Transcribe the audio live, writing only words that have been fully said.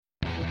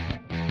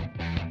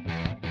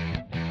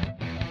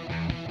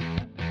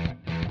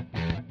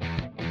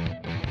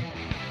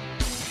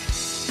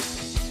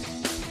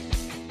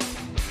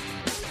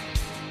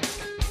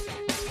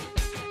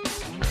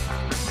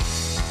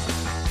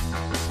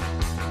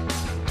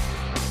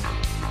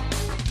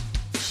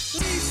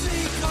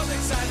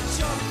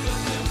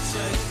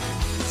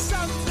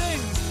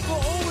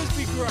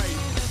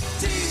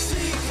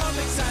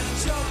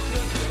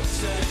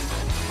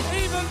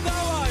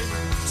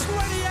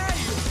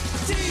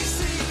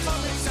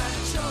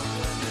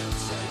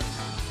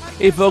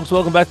Hey, folks,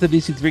 welcome back to the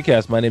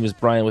DC3cast. My name is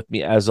Brian. With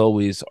me, as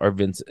always, are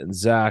Vince and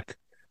Zach.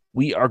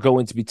 We are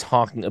going to be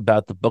talking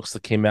about the books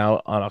that came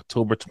out on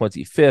October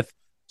 25th,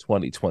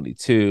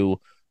 2022,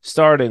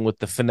 starting with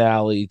the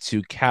finale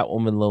to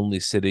Catwoman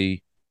Lonely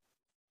City,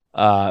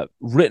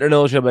 written and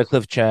illustrated by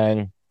Cliff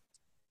Chang.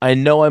 I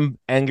know I'm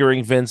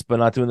angering Vince by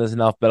not doing this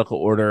in alphabetical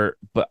order,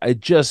 but I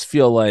just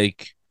feel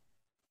like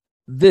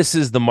this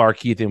is the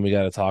marquee thing we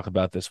got to talk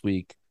about this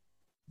week.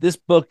 This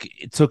book,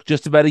 it took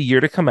just about a year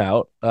to come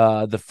out.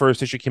 The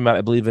first issue came out,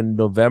 I believe, in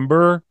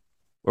November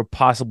or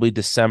possibly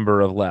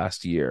December of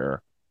last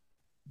year.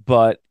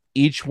 But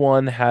each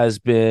one has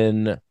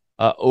been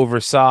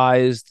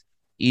oversized.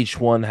 Each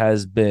one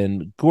has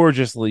been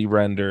gorgeously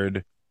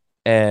rendered,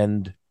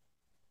 and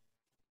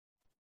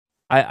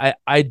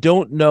I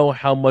don't know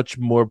how much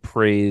more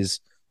praise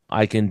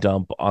I can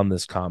dump on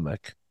this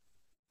comic.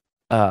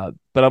 But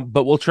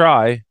we'll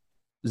try.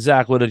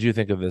 Zach, what did you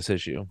think of this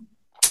issue?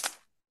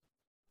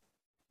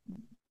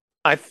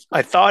 I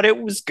thought it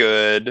was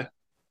good.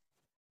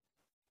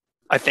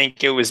 I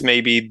think it was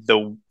maybe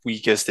the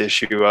weakest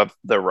issue of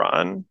the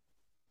run,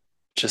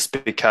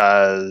 just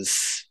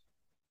because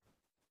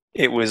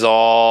it was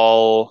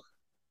all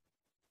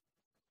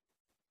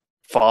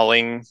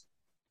falling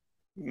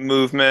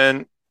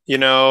movement,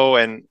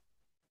 and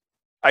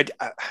I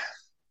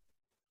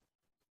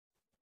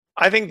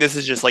think this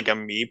is just like a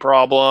me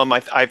problem.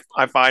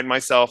 I find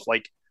myself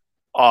like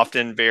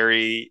often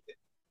very,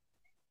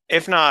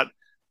 if not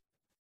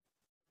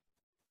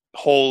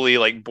wholly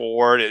like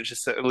bored, it's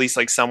just at least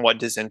like somewhat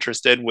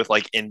disinterested with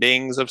like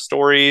endings of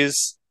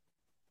stories.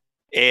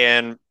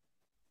 And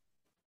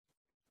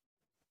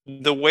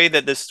the way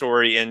that this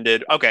story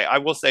ended, okay, I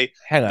will say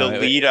Hang on, the wait,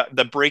 wait. lead up,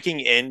 the breaking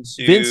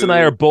Vince and I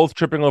are into, both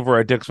tripping over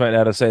our dicks right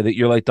now to say that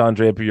you're like Don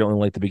Draper, you only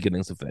like the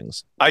beginnings of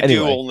things. I do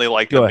Anyway, only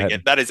like the go begin.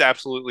 ahead. That is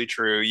absolutely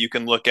true. You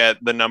can look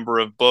at the number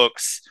of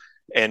books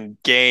and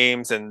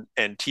games and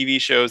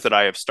TV shows that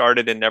I have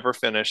started and never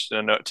finished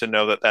to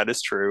know that that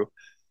is true.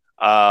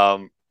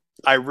 Um,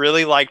 I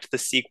really liked the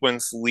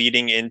sequence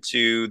leading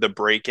into the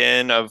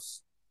break-in of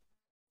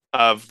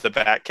the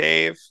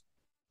Batcave.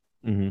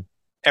 Hmm.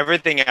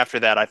 Everything after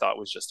that I thought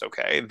was just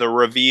okay. The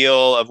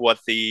reveal of what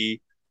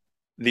the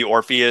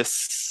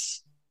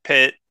Orpheus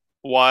pit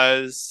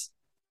was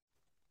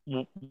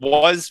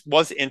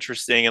was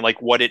interesting, and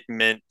like what it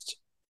meant,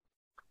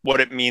 what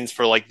it means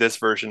for like this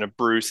version of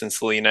Bruce and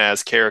Selena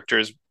as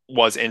characters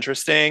was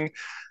interesting.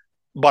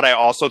 But I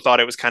also thought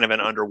it was kind of an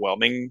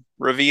underwhelming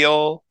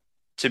reveal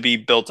to be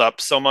built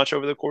up so much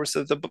over the course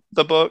of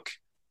the book.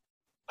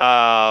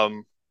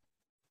 Um,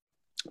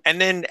 and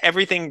then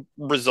everything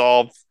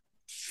resolved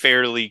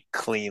fairly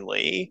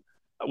cleanly,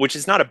 which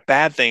is not a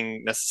bad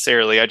thing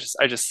necessarily. I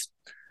just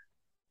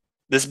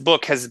this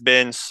book has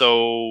been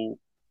so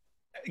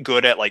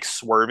good at like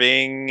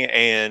swerving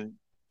and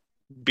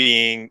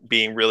being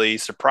really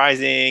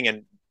surprising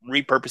and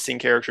repurposing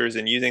characters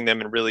and using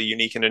them in really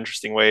unique and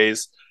interesting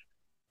ways.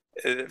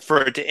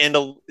 For it to end,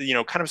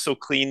 kind of so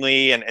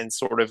cleanly and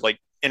sort of like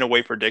in a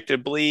way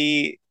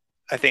predictably,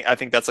 I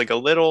think that's like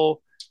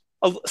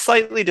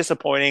slightly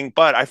disappointing.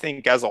 But I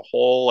think as a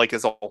whole, like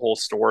as a whole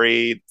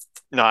story,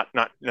 not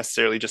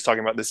necessarily just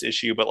talking about this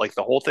issue, but like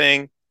the whole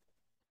thing,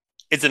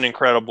 it's an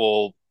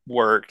incredible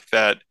work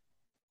that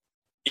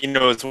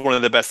it's one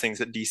of the best things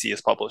that DC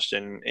has published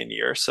in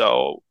years.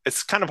 So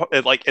it's kind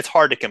of like it's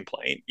hard to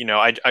complain.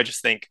 I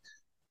just think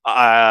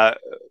uh,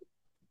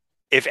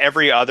 if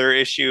every other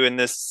issue in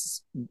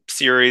this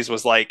series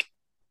was like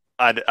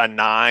a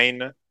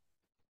nine,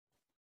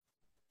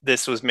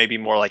 this was maybe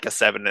more like a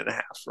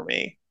 7.5 for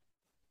me.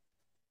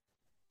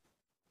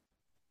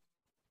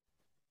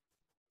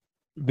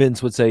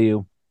 Vince, would say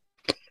you?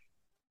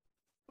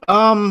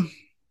 Um,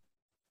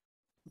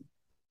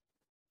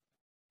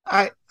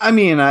 I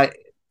mean, I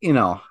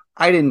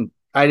didn't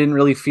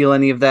really feel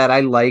any of that. I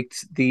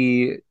liked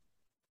the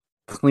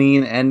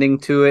clean ending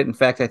to it. In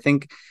fact, I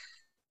think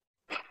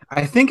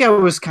I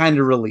was kind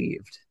of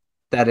relieved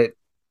that it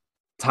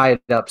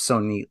tied up so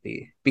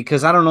neatly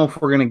because I don't know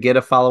if we're gonna get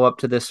a follow up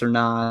to this or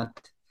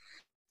not.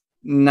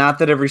 Not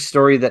that every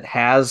story that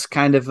has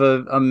kind of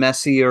a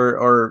messy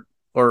or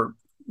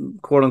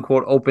quote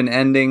unquote open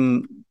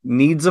ending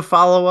needs a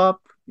follow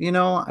up.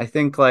 I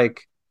think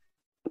like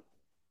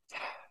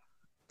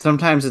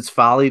sometimes it's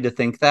folly to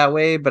think that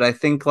way, but I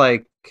think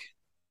like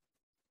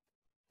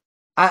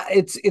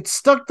it's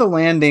stuck the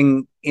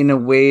landing in a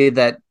way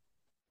that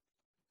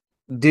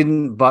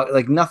didn't bug,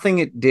 like nothing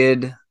it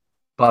did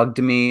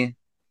bugged me.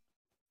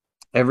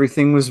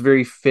 Everything was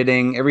very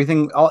fitting.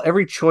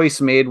 Every choice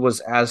made was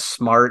as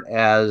smart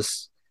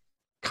as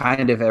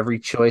kind of every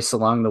choice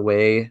along the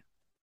way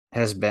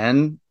has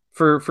been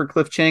for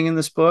Cliff Chang in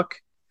this book.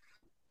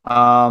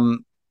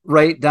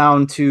 Right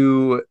down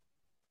to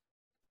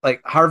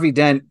like Harvey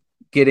Dent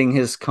getting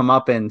his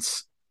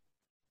comeuppance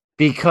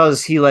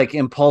because he like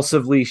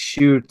impulsively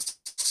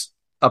shoots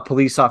a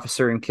police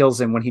officer and kills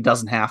him when he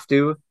doesn't have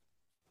to.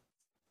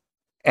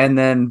 And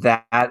then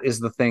that is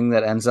the thing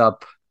that ends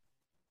up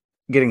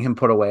getting him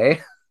put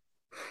away,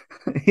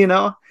 you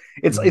know?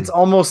 it's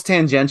almost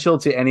tangential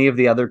to any of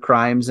the other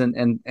crimes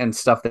and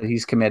stuff that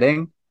he's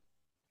committing.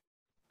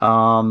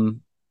 And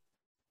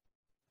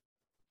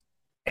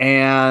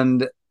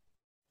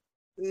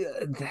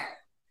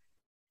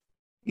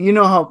you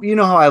know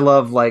how I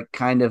love like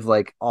kind of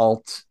like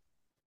alt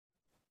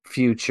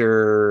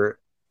future.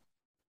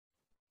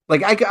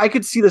 Like I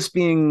could see this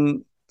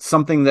being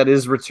something that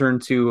is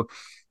returned to,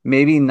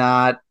 maybe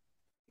not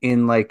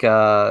in like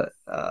a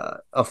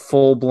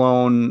full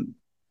blown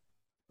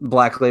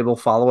Black Label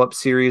follow up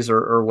series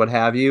or what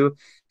have you,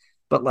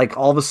 but like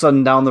all of a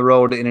sudden down the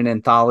road in an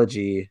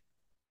anthology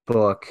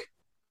book,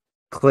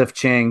 Cliff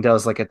Chang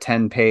does like a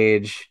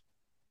 10-page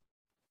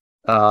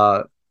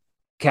uh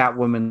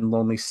Catwoman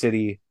Lonely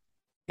City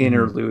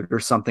interlude or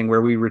something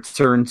where we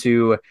return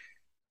to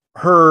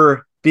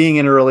her being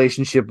in a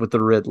relationship with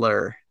the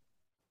Riddler,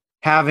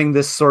 having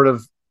this sort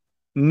of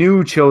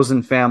new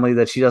chosen family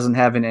that she doesn't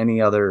have in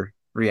any other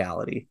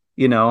reality,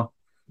 you know.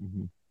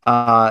 Mm-hmm.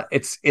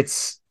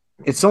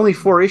 It's only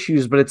 4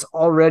 issues, but it's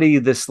already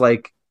this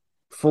like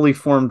fully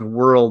formed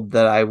world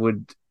that I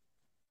would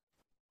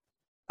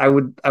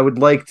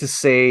like to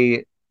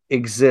say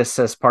exists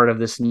as part of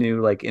this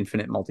new like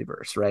infinite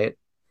multiverse, right?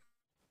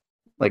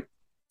 Like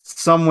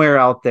somewhere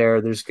out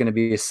there's going to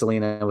be a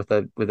Selina with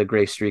a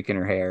gray streak in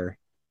her hair,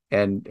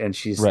 and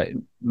she's Right.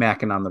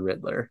 macking on the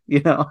Riddler,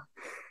 you know.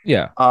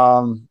 Yeah.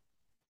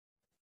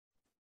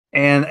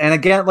 And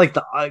again, like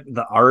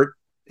the art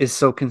is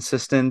so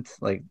consistent.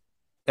 Like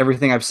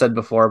everything I've said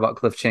before about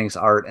Cliff Chang's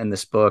art and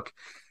this book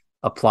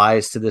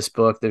applies to this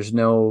book. There's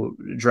no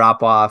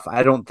drop off.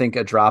 I don't think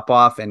a drop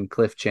off in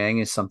Cliff Chang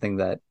is something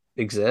that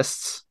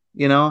exists,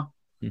 you know.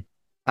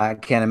 I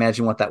can't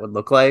imagine what that would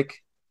look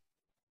like.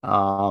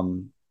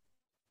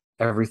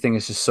 Everything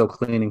is just so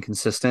clean and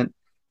consistent.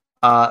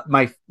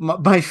 My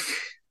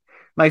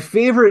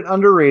favorite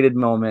underrated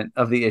moment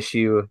of the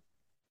issue,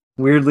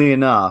 weirdly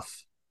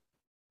enough,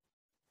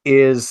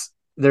 is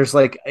there's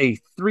like a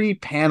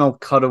 3-panel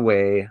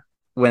cutaway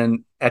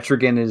when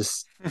Etrigan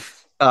is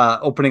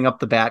opening up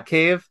the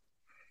Batcave,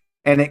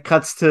 and it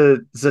cuts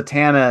to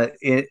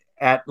Zatanna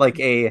at like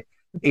a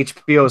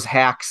HBO's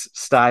Hacks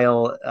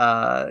style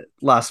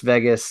Las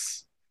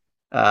Vegas.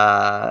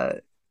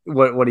 What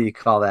do you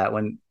call that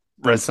when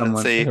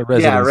someone Residency.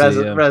 Like a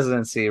residency, yeah.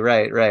 residency,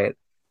 right.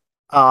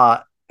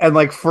 And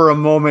like for a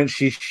moment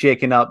she's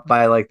shaken up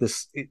by like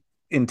this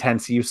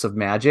intense use of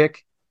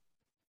magic,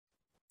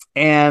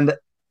 and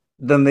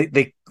then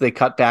they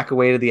cut back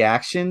away to the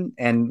action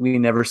and we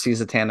never see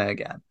Zatanna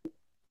again.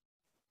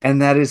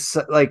 And that is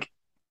like,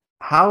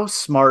 how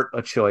smart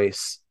a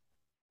choice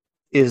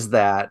is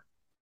that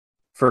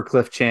for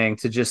Cliff Chang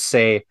to just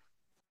say,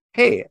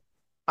 hey,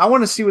 I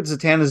want to see what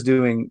Zatanna's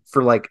doing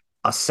for like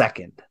a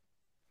second.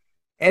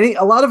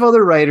 A lot of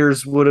other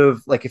writers would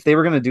have, like, if they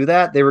were going to do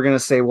that, they were going to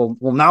say, well,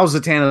 now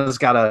Zatanna's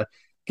got to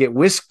get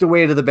whisked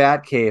away to the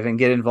Batcave and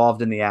get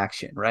involved in the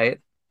action, right?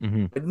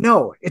 Mm-hmm. But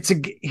no, it's a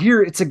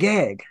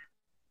gag,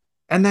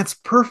 and that's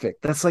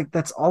perfect.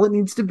 That's all it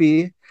needs to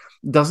be.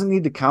 Doesn't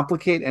need to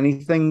complicate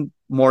anything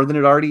more than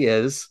it already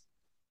is.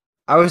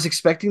 I was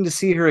expecting to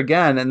see her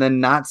again, and then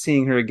not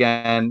seeing her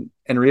again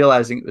and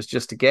realizing it was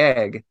just a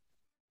gag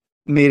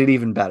made it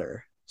even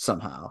better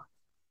somehow.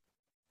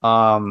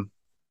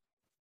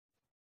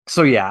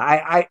 So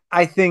yeah,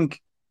 I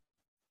think,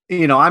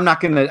 you know, I'm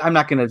not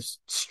gonna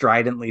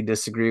stridently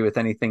disagree with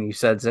anything you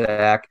said,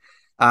 Zach.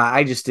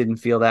 I just didn't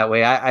feel that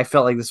way. I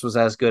felt like this was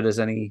as good as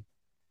any.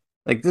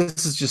 Like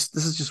this is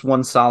just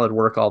one solid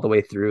work all the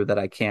way through that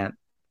I can't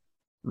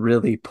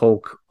really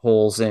poke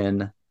holes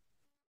in.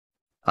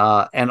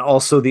 And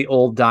also the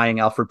old dying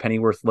Alfred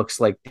Pennyworth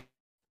looks like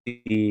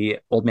the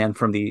old man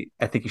from the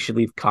I Think You Should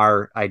Leave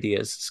Car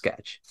Ideas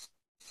sketch.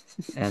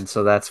 And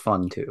so that's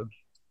fun too.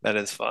 That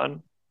is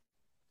fun.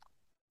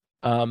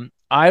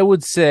 I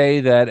would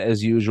say that,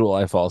 as usual,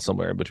 I fall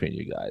somewhere in between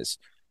you guys.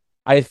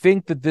 I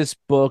think that this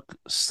book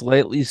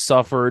slightly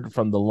suffered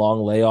from the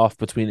long layoff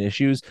between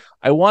issues.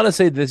 I want to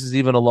say this is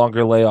even a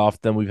longer layoff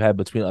than we've had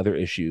between other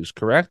issues,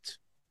 correct?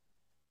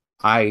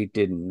 I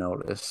didn't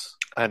notice.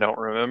 I don't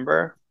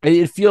remember.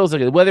 It feels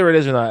like it. Whether it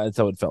is or not, that's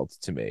how it felt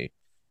to me.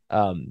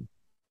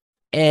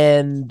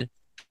 And,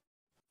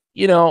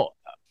 you know,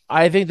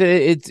 I think that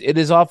it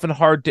is often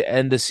hard to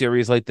end a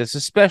series like this,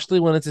 especially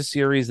when it's a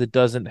series that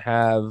doesn't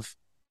have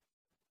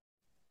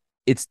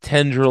its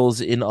tendrils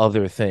in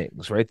other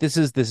things, right? This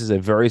is a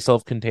very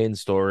self-contained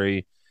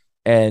story,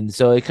 and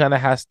so it kind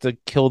of has to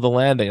kill the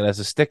landing. It has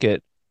to stick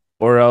it,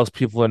 or else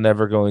people are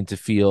never going to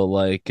feel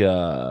like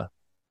I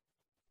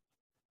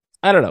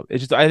don't know.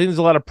 It's just, I think there's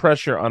a lot of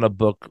pressure on a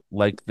book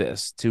like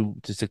this to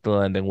stick the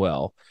landing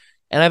well.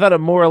 And I thought it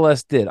more or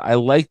less did. I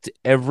liked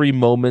every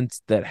moment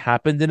that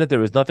happened in it. There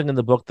was nothing in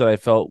the book that I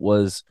felt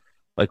was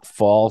like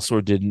false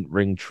or didn't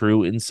ring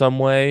true in some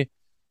way.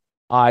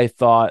 I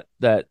thought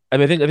that, I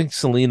think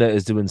Selina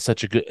is doing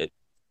such a good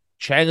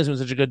Chang is doing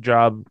such a good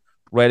job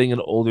writing an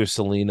older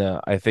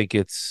Selina. I think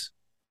it's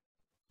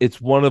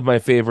one of my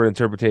favorite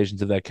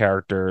interpretations of that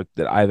character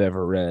that I've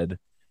ever read.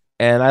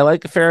 And I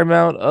like a fair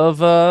amount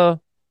of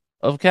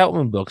of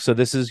Catwoman books. So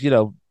this is,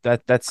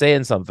 that's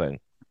saying something.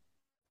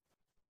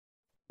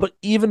 But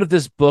even if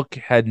this book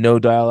had no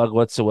dialogue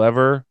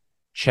whatsoever,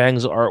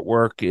 Chang's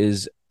artwork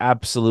is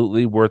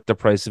absolutely worth the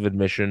price of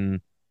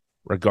admission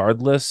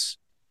regardless.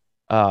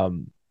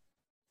 Um,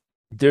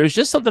 there's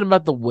just something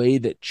about the way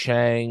that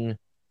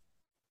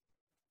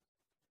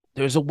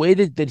there's a way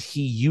that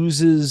he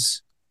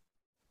uses.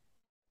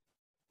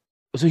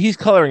 So he's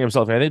coloring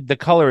himself. I think the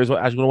color is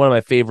actually one of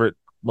my favorite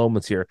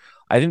moments here.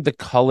 I think the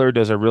color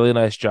does a really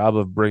nice job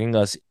of bringing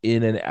us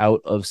in and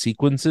out of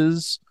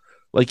sequences.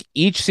 Like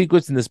each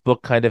sequence in this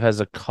book kind of has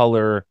a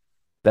color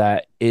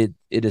that it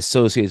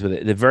associates with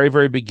it. At the very,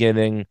 very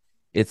beginning,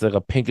 it's like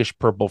a pinkish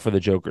purple for the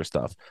Joker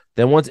stuff.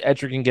 Then once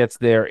Etrigan gets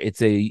there,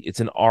 it's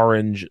an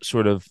orange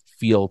sort of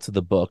feel to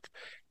the book.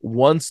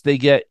 Once they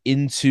get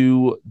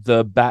into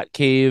the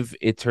Batcave,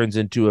 it turns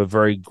into a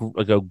very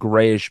like a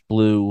grayish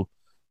blue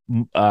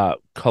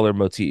color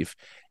motif.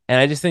 And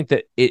I just think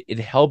that it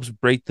helps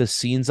break the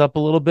scenes up a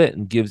little bit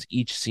and gives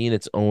each scene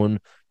its own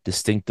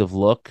distinctive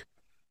look.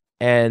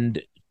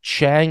 And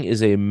Chang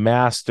is a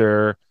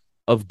master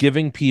of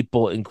giving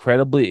people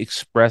incredibly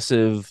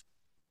expressive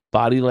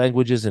body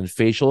languages and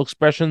facial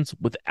expressions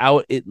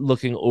without it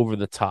looking over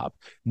the top.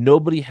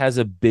 Nobody has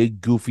a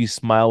big goofy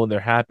smile when they're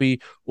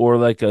happy or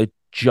like a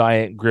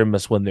giant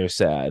grimace when they're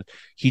sad.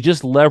 He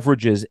just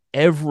leverages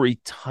every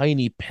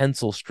tiny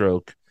pencil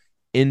stroke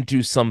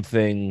into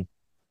something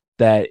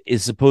that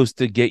is supposed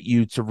to get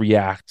you to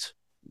react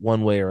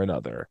one way or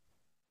another.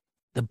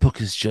 The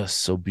book is just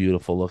so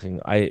beautiful looking.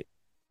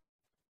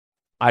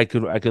 I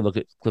could look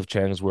at Cliff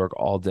Chang's work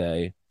all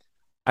day.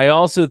 I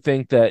also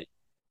think that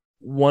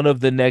one of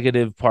the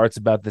negative parts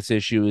about this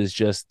issue is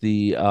just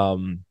the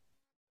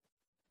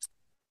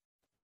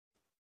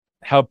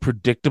how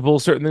predictable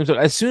certain things are.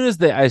 As soon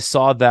as I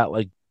saw that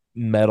like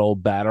metal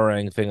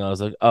batarang thing, I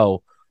was like,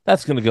 oh,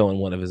 that's gonna go in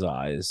one of his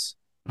eyes.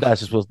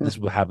 That's just this is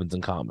what happens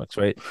in comics,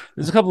 right?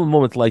 There's a couple of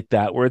moments like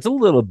that where it's a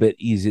little bit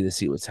easy to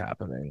see what's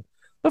happening.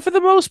 But for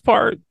the most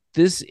part,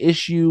 this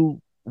issue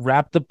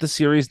wrapped up the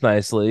series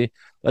nicely.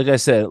 Like I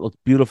said, it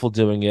looked beautiful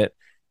doing it.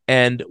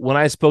 And when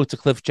I spoke to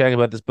Cliff Chang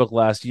about this book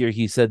last year,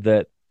 he said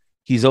that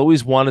he's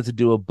always wanted to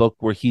do a book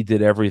where he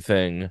did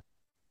everything,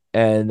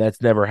 and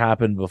that's never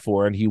happened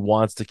before, and he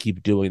wants to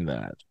keep doing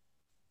that.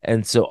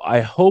 And so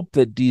I hope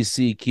that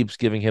DC keeps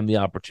giving him the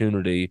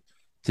opportunity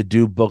to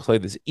do books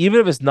like this, even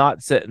if it's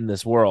not set in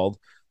this world.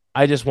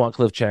 I just want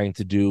Cliff Chang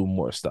to do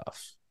more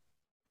stuff.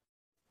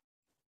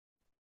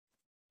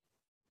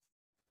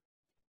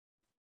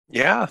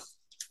 Yeah,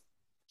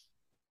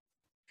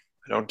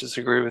 I don't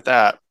disagree with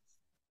that.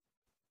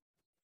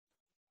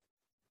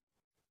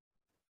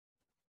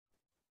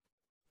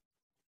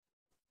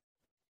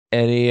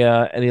 Any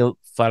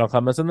final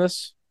comments on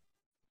this?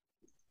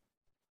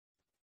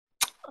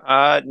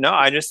 No,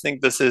 I just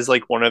think this is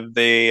like one of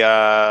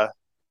the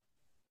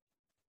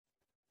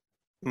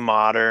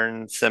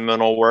modern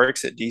seminal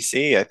works at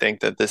DC. I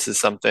think that this is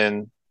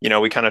something,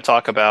 we kind of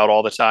talk about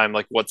all the time.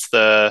 Like, what's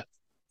the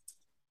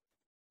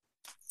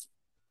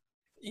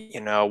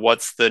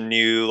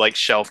new like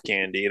shelf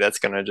candy that's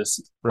going to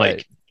just Right.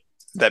 like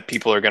that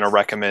people are going to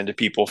recommend to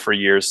people for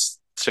years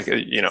to,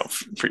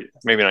 for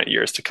maybe not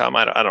years to come.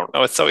 I don't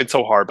know. It's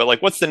so hard, but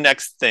like, what's the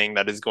next thing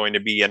that is going to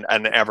be an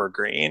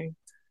evergreen?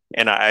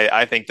 And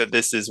I think that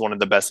this is one of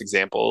the best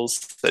examples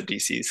that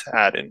DC's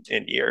had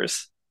in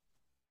years.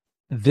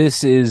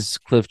 This is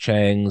Cliff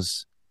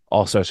Chang's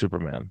All-Star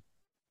Superman.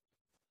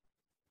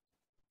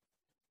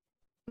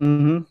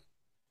 Mm-hmm.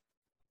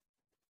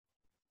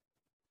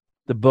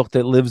 The book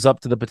that lives up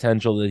to the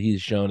potential that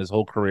he's shown his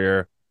whole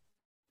career,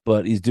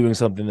 but he's doing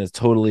something that's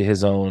totally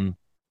his own.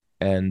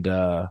 And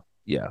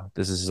yeah,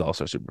 this is his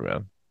All-Star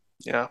Superman.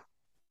 Yeah.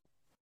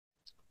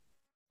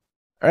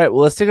 All right,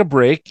 well, let's take a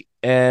break.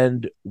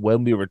 And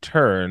when we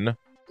return,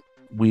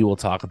 we will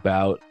talk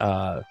about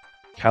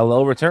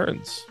Kal-El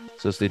Returns.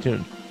 So stay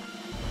tuned.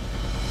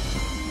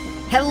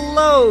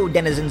 Hello,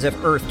 denizens of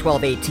Earth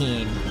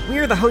 1218.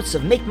 We're the hosts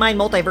of Make Mine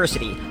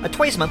Multiversity, a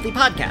twice-monthly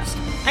podcast.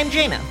 I'm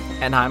Jaina.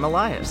 And I'm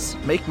Elias.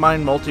 Make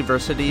Mine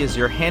Multiversity is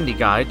your handy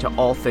guide to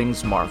all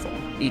things Marvel.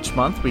 Each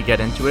month, we get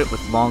into it with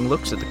long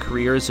looks at the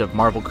careers of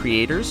Marvel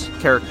creators,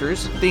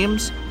 characters,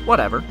 themes,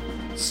 whatever.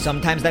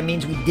 Sometimes that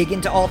means we dig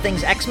into all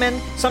things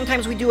X-Men,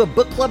 sometimes we do a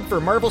book club for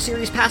Marvel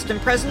series past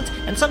and present,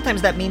 and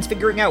sometimes that means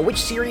figuring out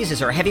which series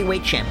is our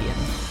heavyweight champion.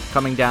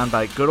 Coming down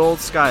by good old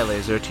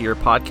Skylaser to your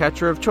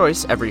podcatcher of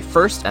choice every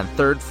first and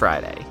third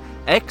Friday.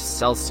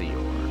 Excelsior.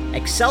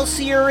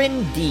 Excelsior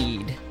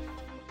indeed.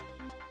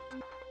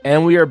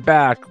 And we are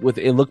back with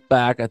a look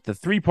back at the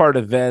three-part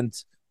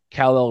event,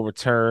 Kal-El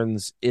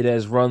Returns. It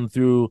has run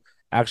through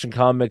Action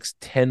Comics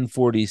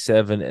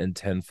 1047 and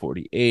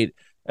 1048,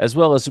 as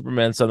well as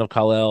Superman Son of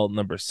Kal-El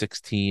number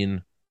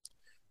 16.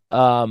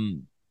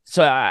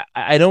 So I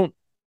don't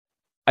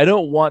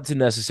want to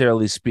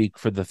necessarily speak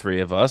for the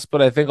three of us,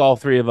 but I think all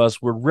three of us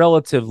were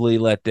relatively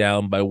let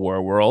down by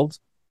Warworld,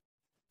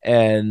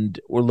 and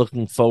we're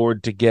looking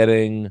forward to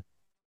getting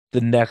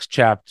the next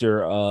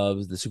chapter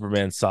of the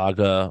Superman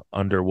saga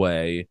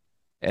underway.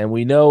 And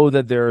we know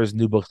that there's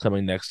new books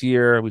coming next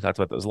year. We talked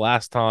about those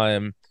last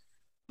time.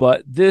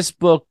 But this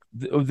book,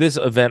 this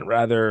event,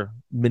 rather,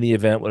 mini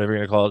event, whatever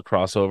you're going to call it,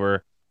 crossover,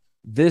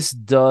 this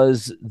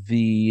does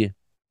the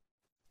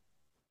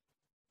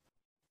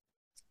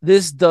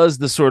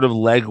sort of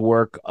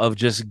legwork of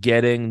just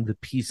getting the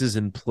pieces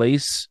in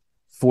place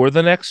for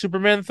the next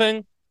Superman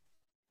thing.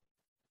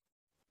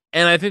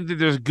 And I think that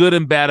there's good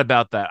and bad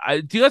about that.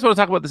 Do you guys want to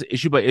talk about this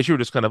issue by issue or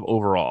just kind of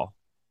overall?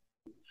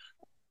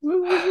 We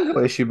can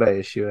go issue by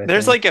issue.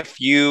 There's like a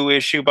few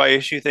issue by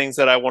issue things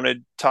that I want to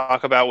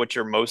talk about, which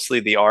are mostly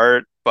the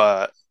art,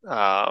 but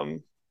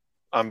I'm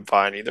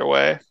fine either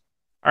way.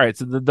 All right.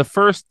 So the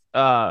first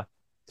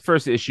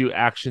issue,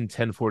 Action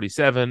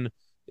 1047,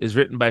 is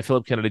written by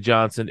Philip Kennedy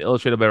Johnson,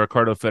 illustrated by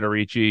Riccardo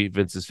Federici,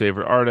 Vince's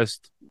favorite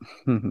artist.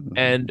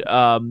 And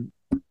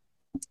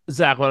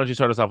Zach, why don't you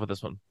start us off with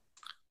this one?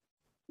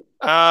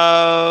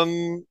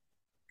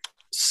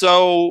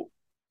 So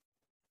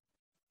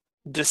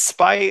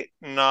despite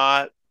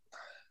not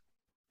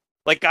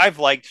like I've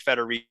liked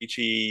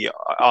Federici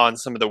on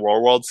some of the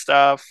World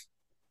stuff,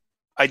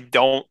 I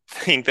don't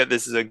think that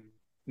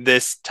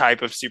this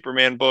type of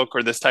Superman book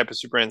or this type of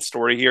Superman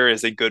story here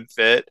is a good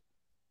fit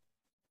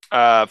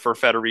for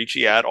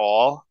Federici at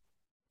all.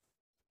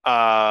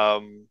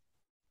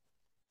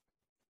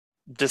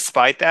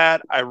 Despite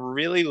that, I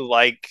really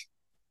like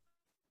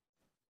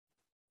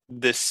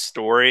this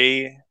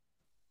story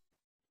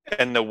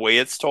and the way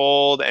it's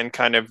told and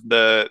kind of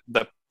the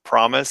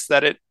promise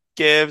that it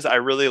gives. I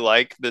really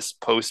like this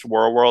post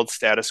world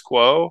status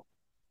quo.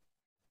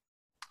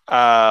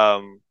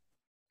 All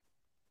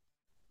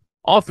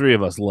three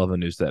of us love a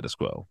new status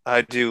quo.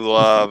 I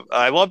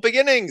love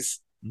beginnings.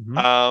 Mm-hmm.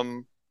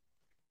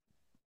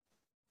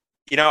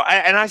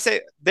 I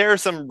say there are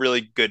some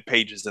really good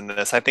pages in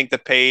this. I think the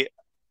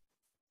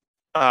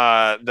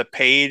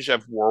page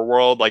of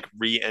World like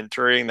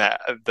re-entering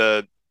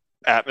the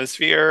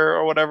atmosphere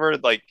or whatever,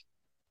 like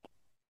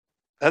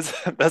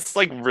that's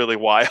like really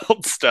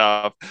wild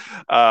stuff.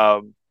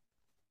 But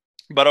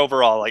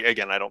overall, like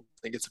again, I don't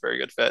think it's a very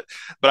good fit.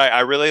 But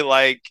I really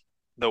like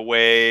the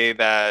way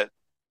that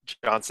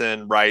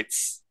Johnson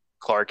writes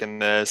Clark in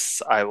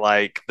this. I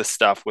like the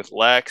stuff with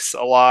Lex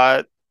a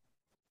lot.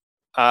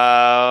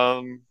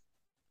 I'm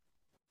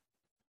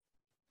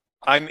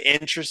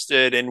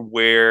interested in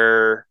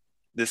where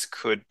this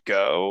could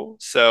go.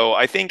 So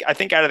I think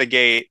out of the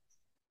gate,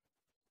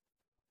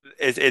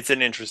 it's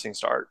an interesting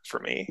start for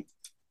me.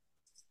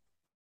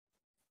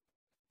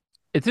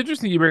 It's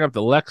interesting you bring up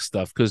the Lex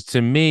stuff because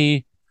to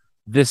me,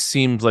 this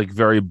seems like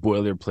very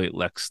boilerplate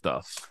Lex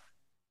stuff.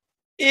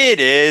 It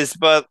is,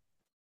 but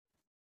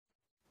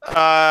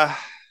I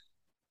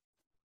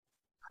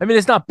mean,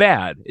 it's not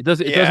bad. It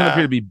doesn't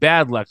appear to be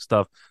bad Lex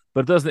stuff,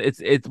 but it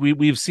doesn't.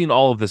 We've seen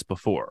all of this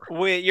before.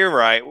 You're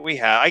right. We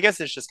have. I guess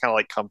it's just kind of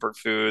like comfort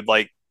food.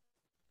 Like,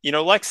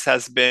 Lex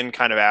has been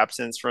kind of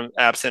absent from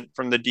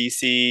the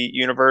DC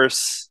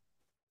universe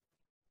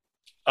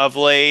of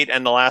late,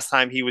 and the last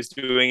time he was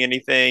doing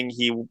anything,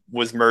 he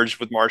was merged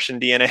with Martian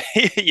DNA.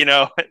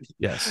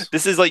 Yes,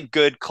 this is like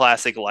good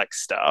classic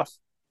Lex stuff.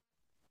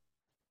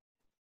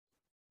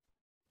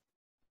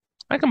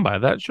 I can buy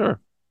that. Sure.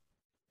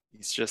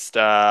 He's just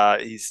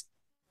he's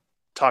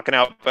talking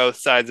out both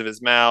sides of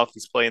his mouth.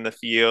 He's playing the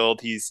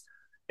field. He's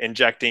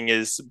injecting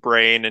his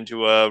brain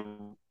into a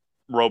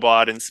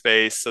robot in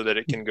space so that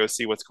it can go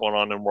see what's going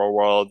on in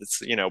world.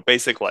 It's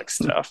basic Lex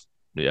stuff.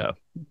 Yeah.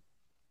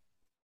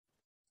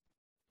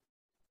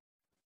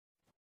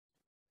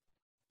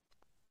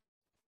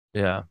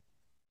 Yeah.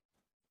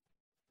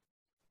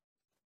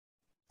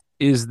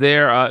 Is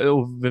there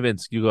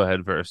Vince, you go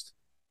ahead first.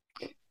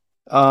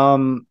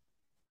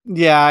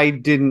 Yeah, I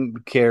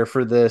didn't care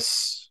for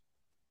this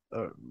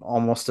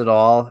almost at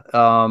all.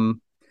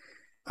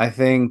 I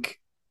think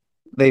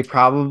they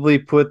probably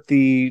put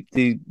the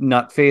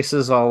nut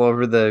faces all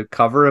over the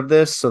cover of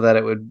this so that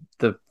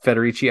the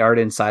Federici art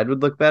inside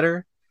would look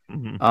better.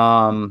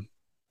 Mm-hmm.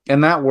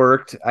 And that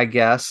worked, I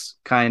guess,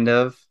 kind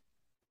of.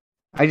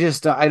 I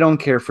don't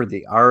care for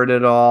the art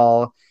at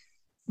all.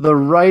 The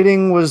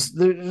writing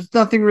there's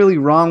nothing really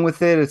wrong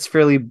with it. It's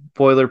fairly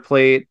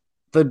boilerplate.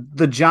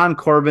 The John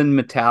Corbin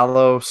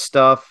Metallo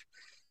stuff,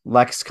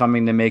 Lex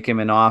coming to make him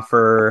an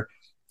offer.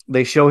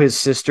 They show his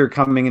sister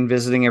coming and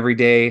visiting every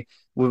day.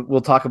 We'll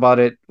talk about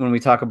it when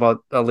we talk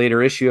about a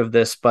later issue of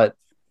this, but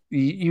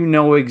you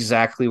know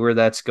exactly where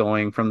that's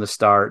going from the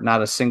start.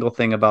 Not a single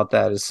thing about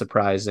that is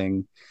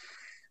surprising.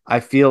 I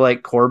feel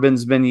like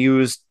Corbin's been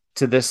used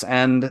to this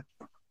end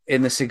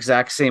in this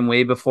exact same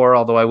way before,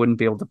 although I wouldn't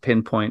be able to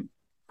pinpoint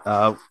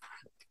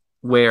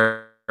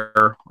where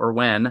or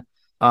when.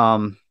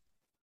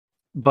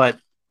 But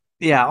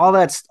yeah, all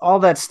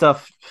that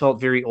stuff felt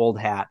very old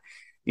hat.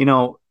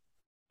 In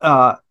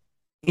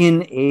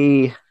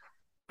a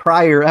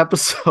prior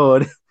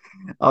episode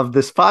of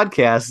this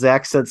podcast,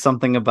 Zach said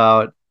something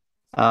about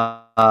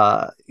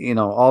all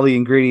the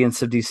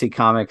ingredients of DC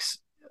Comics,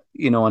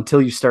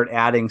 until you start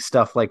adding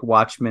stuff like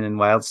Watchmen and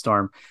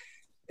Wildstorm.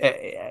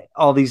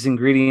 all these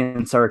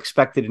ingredients are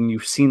expected, and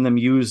you've seen them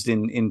used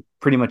in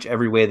pretty much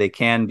every way they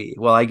can be.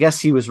 Well, I guess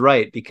he was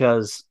right,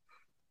 because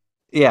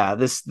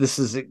this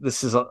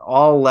is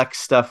all Lex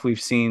stuff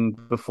we've seen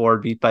before,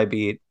 beat by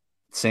beat.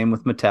 Same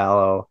with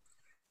Metallo.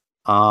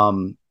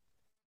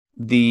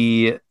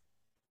 The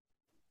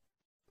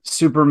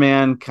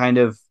Superman kind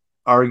of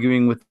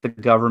arguing with the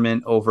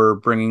government over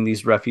bringing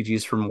these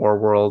refugees from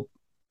Warworld.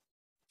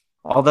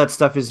 All that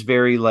stuff is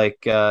very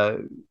like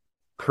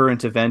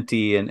current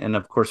eventy and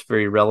of course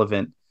very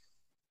relevant.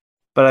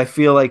 But I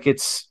feel like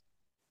it's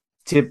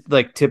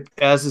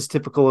as is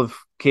typical of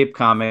Cape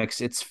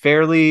Comics, it's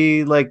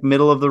fairly like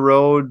middle of the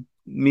road,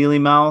 mealy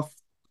mouth.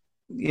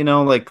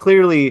 Like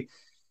clearly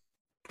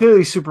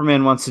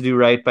Superman wants to do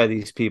right by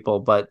these people,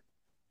 but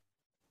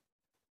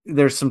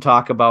there's some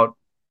talk about,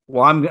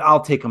 well,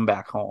 I'll take them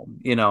back home,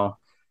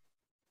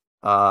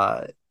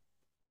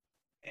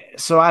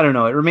 so I don't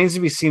know. It remains to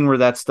be seen where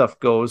that stuff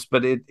goes,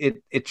 but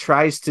it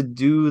tries to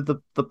do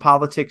the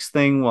politics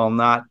thing while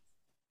not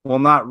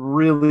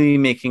really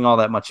making all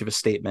that much of a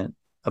statement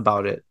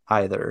about it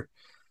either.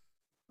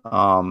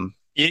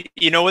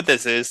 You know what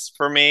this is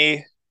for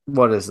me?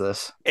 What is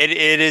this?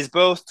 It is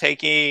both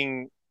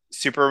taking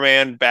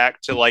Superman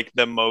back to like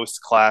the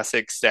most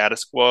classic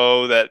status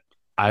quo that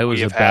I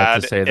was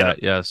about to say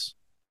that, yes.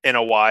 In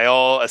a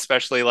while,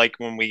 especially like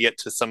when we get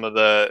to some of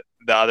the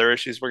other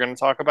issues we're going to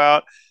talk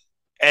about.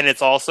 And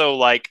it's also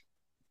like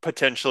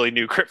potentially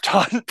new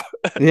Krypton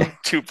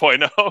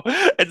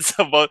 2.0. And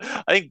so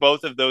I think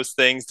both of those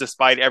things,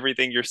 despite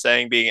everything you're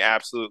saying being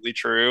absolutely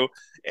true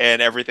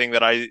and everything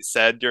that I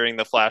said during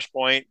the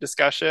Flashpoint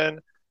discussion,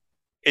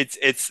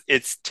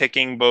 it's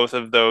ticking both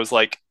of those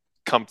like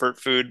comfort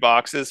food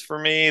boxes for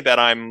me that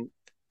I'm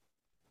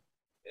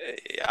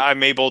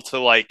able to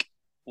like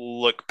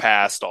look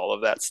past all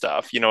of that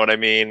stuff. You know what I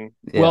mean?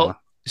 Yeah. Well,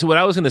 so what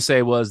I was going to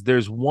say was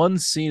there's one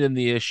scene in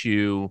the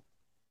issue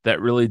that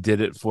really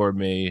did it for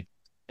me,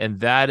 and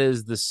that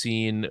is the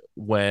scene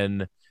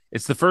when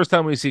it's the first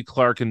time we see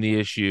Clark in the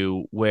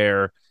issue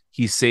where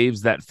he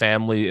saves that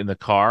family in the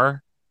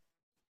car,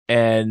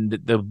 and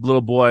the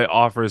little boy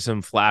offers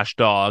him Flash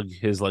Dog,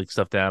 his like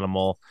stuffed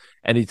animal,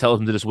 and he tells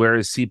him to just wear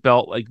his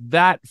seatbelt. Like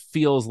that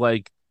feels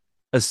like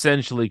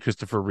essentially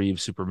Christopher Reeve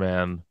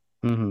Superman,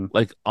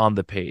 like on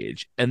the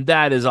page, and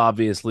that is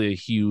obviously a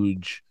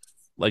huge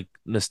like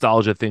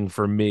nostalgia thing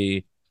for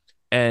me.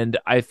 And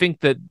I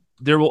think that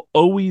there will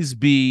always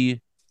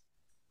be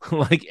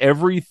like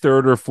every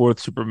third or fourth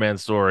Superman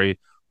story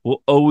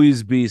will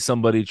always be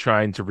somebody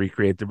trying to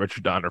recreate the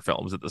Richard Donner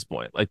films at this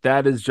point. Like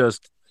that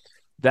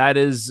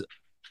is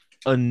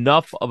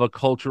enough of a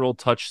cultural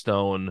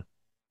touchstone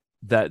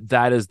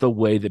that is the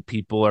way that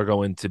people are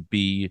going to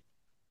be.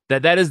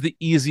 That is the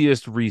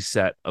easiest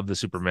reset of the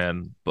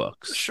Superman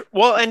books. Sure.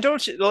 Well, and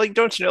don't you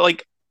know,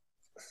 like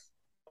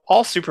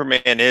all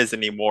Superman is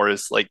anymore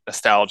is like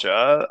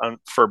nostalgia,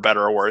 for better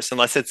or worse,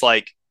 unless it's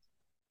like,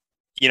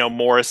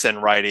 Morrison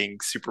writing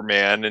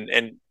Superman,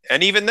 and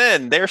even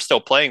then they're still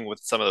playing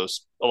with a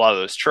lot of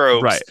those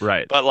tropes.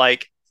 Right. But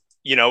like,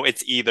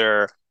 it's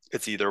either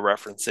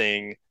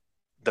referencing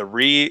the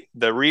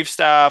Reeve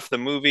stuff, the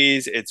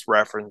movies, it's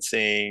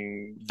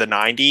referencing the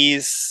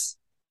 90s,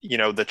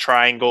 the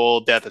Triangle,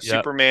 Death of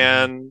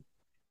Superman.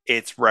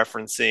 It's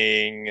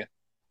referencing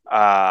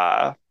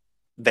the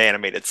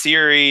animated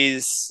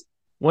series.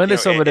 When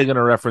is somebody going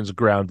to reference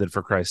Grounded,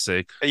 for Christ's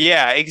sake?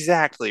 Yeah,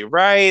 exactly.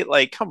 Right.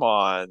 Like, come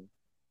on.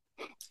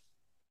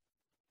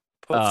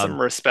 Put some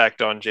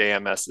respect on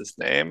JMS's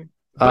name.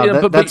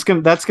 That's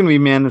gonna be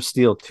Man of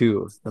Steel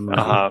 2. The movie.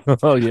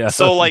 Oh yeah.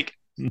 So like,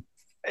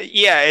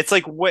 yeah, it's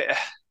like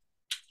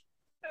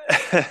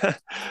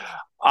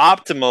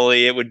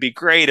optimally, it would be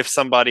great if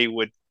somebody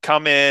would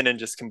come in and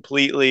just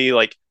completely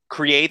like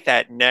create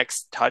that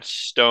next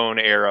touchstone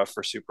era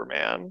for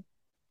Superman.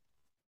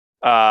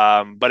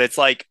 But it's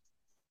like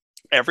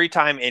every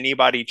time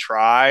anybody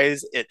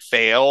tries, it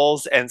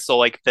fails, and so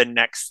like the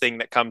next thing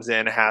that comes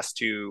in has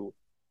to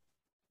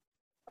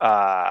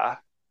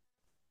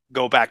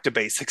go back to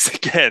basics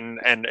again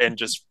and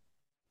just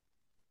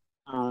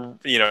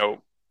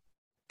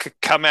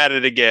come at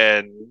it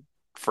again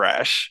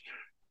fresh,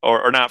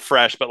 or not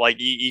fresh, but like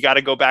you got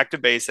to go back to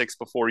basics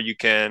before you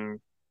can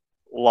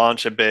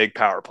launch a big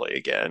power play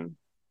again.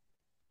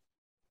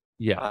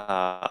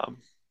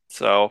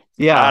 So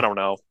yeah, I don't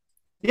know.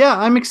 Yeah,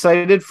 I'm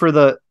excited for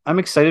the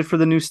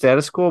new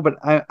status quo, but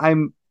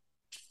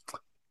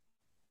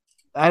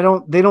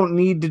they don't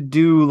need to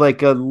do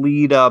like a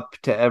lead up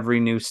to every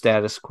new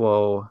status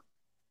quo.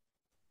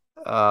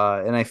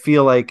 And I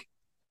feel like,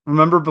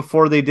 remember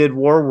before they did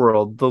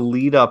Warworld, the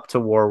lead up to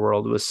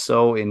Warworld was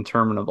so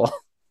interminable.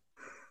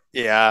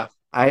 Yeah.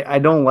 I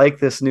don't like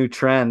this new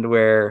trend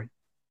where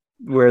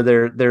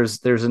there's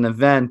an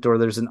event or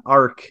there's an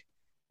arc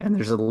and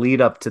there's a lead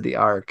up to the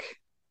arc.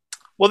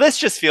 Well, this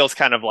just feels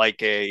kind of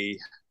like a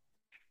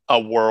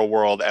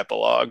World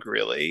epilogue,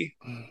 really.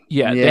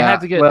 Yeah, they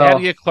had to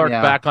get Clark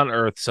back on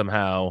Earth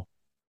somehow,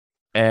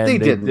 and they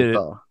didn't.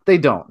 Though. They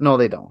don't. No,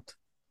 they don't.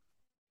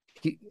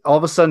 All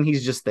of a sudden,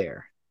 he's just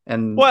there,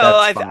 and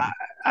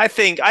I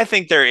think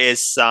there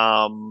is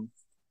something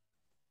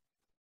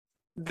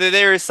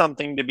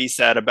to be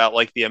said about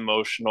like the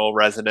emotional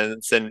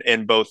resonance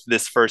in both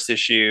this first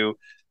issue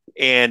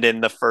and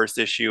in the first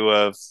issue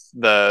of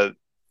the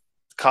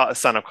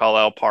Son of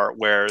Kal-El part,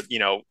 where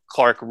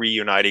Clark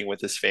reuniting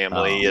with his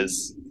family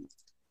is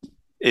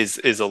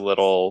a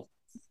little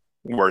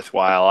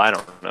worthwhile. I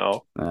don't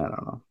know. I don't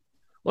know.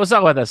 Let's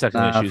talk about that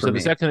second issue. For So me.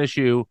 the second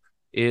issue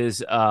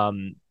is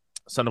Son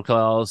of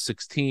Kal-El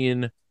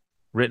 16,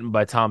 written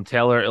by Tom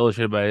Taylor,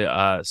 illustrated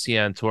by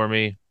Cian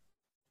Tormey.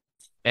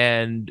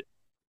 And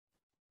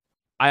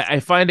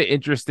I find it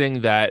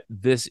interesting that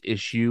this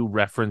issue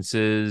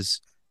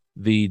references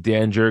the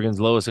Dan Jurgens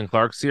Lois and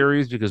Clark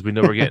series, because we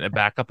know we're getting a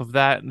backup of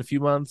that in a few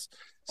months.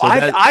 So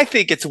I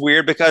think it's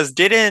weird because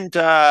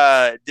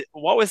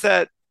what was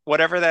that,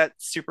 whatever that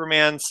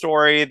Superman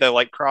story, the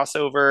like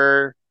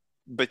crossover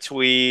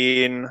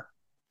between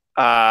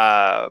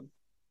the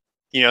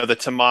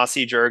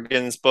Tomasi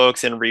Jurgens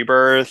books and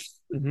Rebirth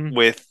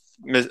with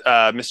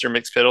Mr.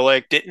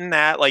 Mxyzptlk, didn't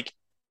that like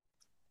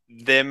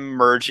them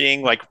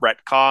merging like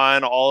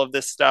retcon all of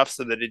this stuff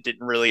so that it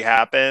didn't really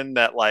happen?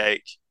 That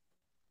like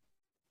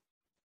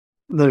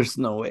there's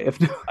no way of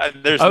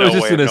there's I was no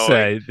just way gonna of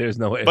say knowing. there's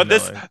no way. But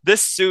of knowing.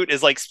 this suit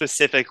is like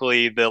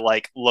specifically the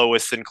like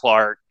Lois and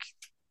Clark,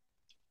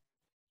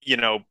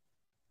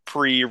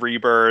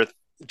 pre-Rebirth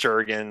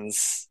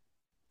Jurgens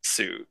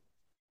suit,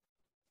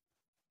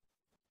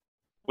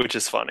 which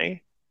is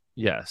funny.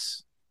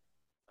 Yes.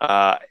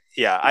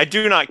 Yeah, I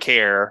do not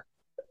care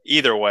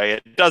either way.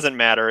 It doesn't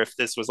matter if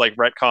this was like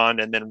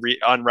retconned and then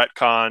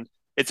unretconned.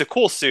 It's a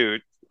cool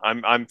suit.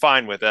 I'm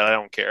fine with it. I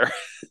don't care.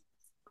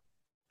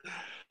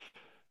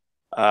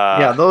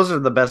 Yeah, those are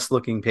the best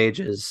looking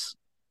pages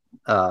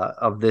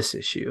of this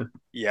issue.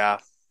 Yeah.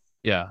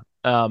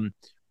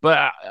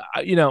 But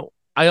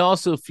I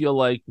also feel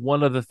like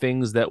one of the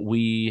things that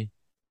we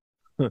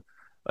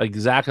like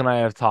Zach and I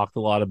have talked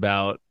a lot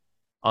about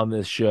on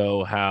this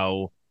show,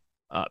 how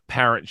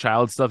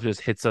parent-child stuff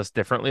just hits us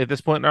differently at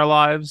this point in our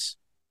lives.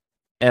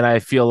 And I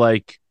feel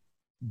like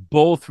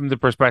both from the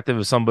perspective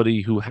of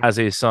somebody who has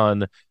a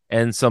son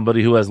and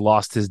somebody who has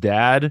lost his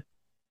dad,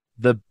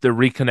 the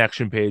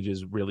reconnection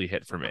pages really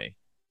hit for me.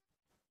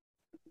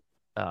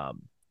 But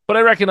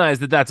I recognize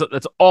that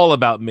that's all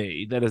about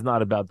me. That is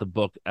not about the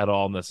book at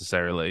all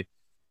necessarily.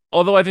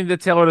 Although I think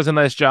that Taylor does a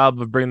nice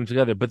job of bringing them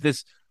together. But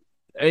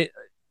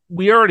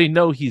we already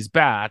know he's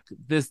back.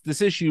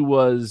 This issue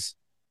was,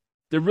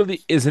 there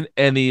really isn't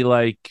any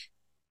like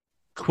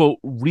quote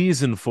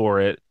reason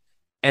for it.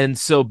 And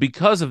so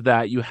because of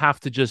that, you have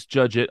to just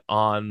judge it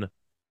on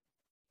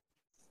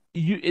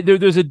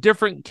there's a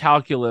different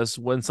calculus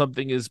when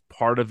something is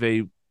part of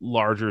a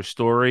larger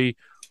story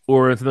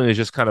or if something is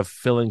just kind of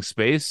filling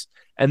space.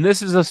 And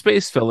this is a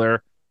space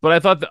filler, but I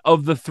thought that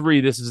of the three,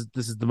 this is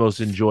the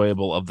most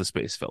enjoyable of the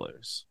space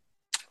fillers.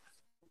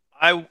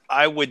 I don't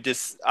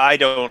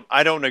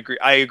agree.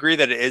 I agree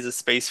that it is a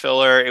space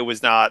filler. It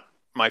was not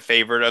my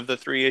favorite of the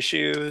three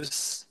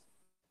issues.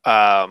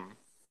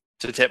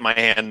 To tip my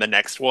hand, the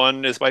next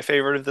one is my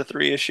favorite of the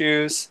three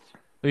issues.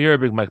 You're a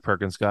big Mike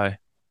Perkins guy.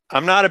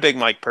 I'm not a big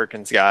Mike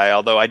Perkins guy,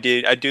 although I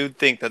do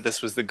think that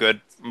this was the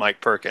good Mike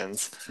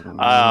Perkins.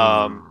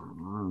 But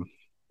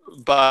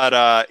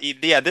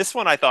yeah, this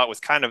one I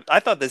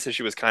thought this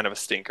issue was kind of a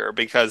stinker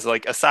because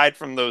like aside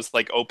from those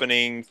like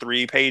opening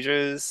 3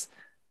 pages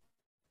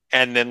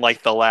and then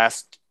like the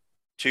last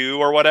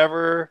 2 or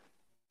whatever,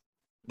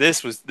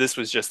 this was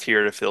just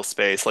here to fill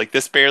space. Like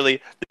this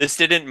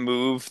didn't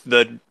move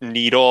the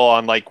needle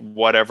on like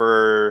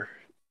whatever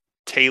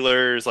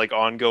Taylor's like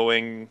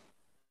ongoing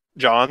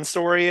John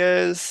story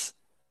is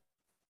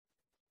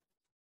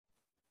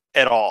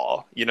at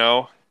all,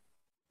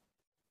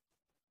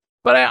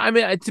 But I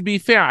mean, to be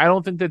fair, I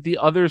don't think that the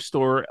other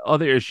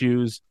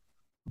issues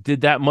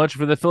did that much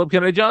for the Philip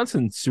Kennedy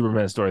Johnson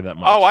Superman story that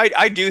much. Oh,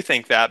 I do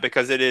think that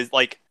because it is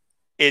like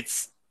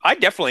I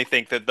definitely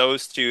think that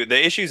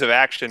the issues of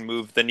action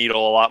move the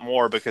needle a lot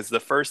more because the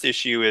first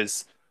issue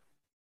is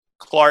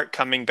Clark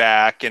coming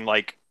back and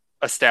like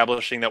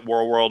establishing that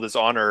World is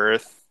on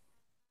Earth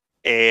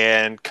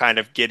and kind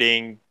of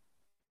getting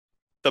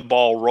the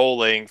ball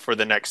rolling for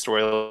the next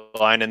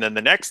storyline. And then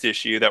the next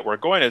issue that we're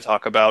going to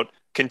talk about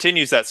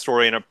continues that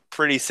story in a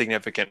pretty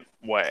significant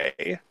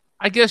way.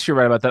 I guess you're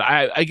right about that.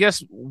 I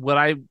guess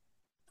whereas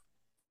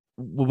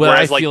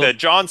the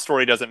John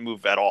story doesn't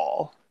move at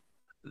all.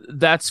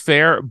 That's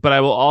fair, but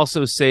I will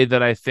also say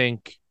that I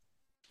think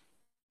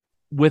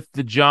with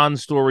the John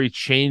story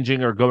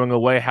changing or going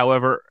away,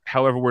 however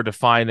we're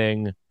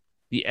defining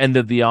the end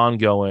of the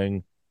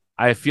ongoing,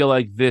 I feel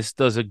like this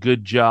does a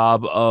good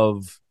job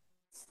of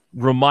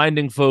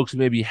reminding folks who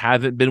maybe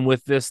haven't been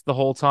with this the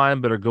whole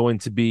time but are going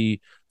to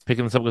be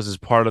picking this up because it's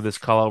part of this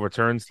Kal-El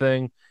Returns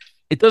thing.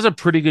 It does a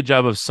pretty good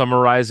job of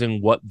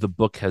summarizing what the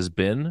book has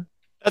been.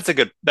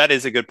 That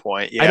is a good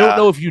point. Yeah. I don't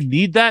know if you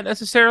need that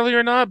necessarily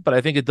or not, but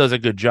I think it does a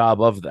good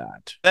job of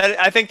that.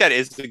 I think that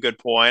is a good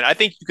point. I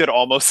think you could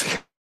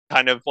almost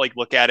kind of like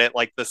look at it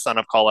like the Son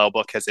of Kal-El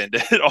book has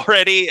ended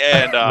already,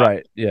 and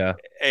right, yeah,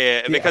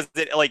 because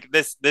like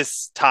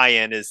this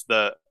tie-in is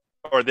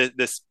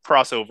this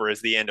crossover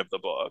is the end of the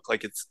book.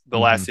 Like it's the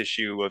last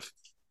issue of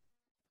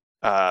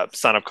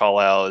Son of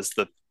Kal-El is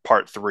the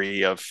part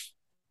 3 of,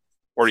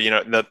 or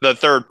the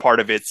third part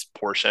of its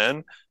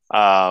portion.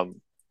 I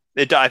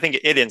think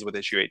it ends with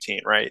issue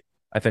 18, right?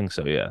 I think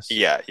so. Yes.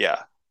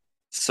 Yeah.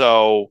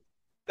 So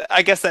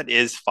I guess that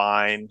is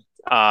fine.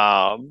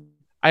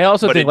 I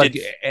also think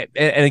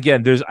and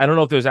again, I don't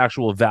know if there's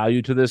actual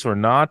value to this or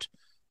not,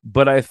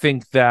 but I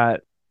think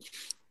that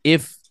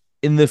if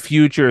in the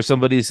future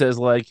somebody says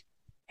like,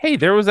 hey,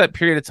 there was that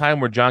period of time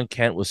where John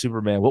Kent was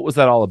Superman, what was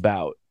that all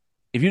about?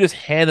 If you just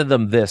handed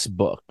them this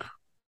book,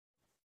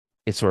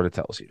 it sort of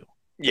tells you.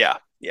 Yeah,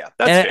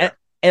 that's fair.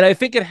 And I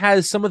think it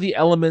has some of the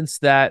elements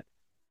that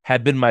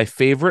had been my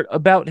favorite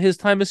about his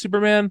time as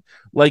Superman,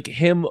 like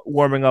him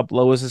warming up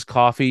Lois's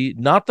coffee,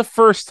 not the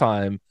first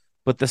time,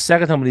 but the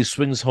second time when he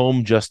swings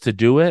home just to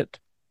do it,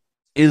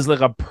 is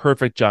like a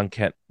perfect John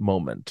Kent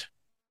moment.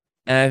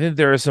 And I think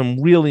there are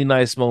some really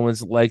nice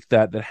moments like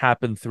that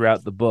happen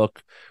throughout the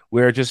book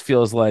where it just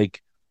feels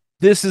like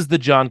this is the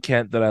John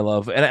Kent that I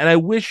love. And I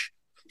wish,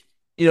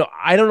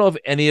 I don't know if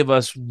any of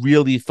us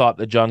really thought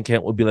that John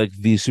Kent would be like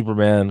the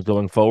Superman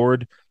going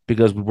forward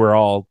because we're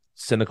all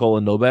cynical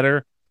and know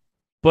better.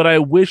 But I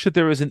wish that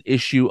there was an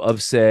issue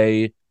of,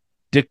 say,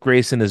 Dick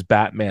Grayson as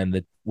Batman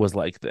that was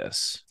like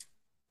this.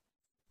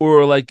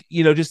 Or like,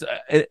 just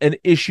an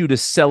issue to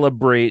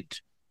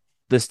celebrate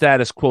the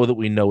status quo that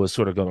we know is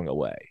sort of going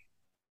away.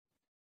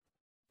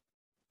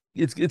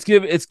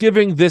 It's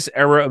giving this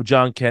era of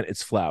John Kent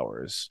its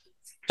flowers.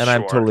 And sure.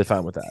 I'm totally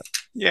fine with that.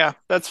 Yeah,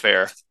 that's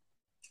fair.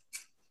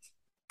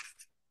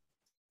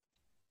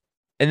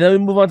 And then we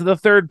move on to the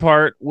third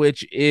part,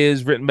 which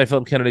is written by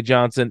Philip Kennedy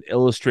Johnson,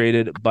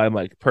 illustrated by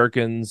Mike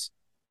Perkins.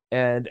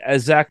 And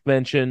as Zach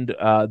mentioned,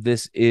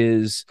 this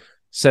is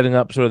setting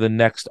up sort of the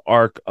next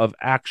arc of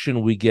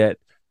action. We get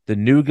the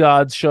New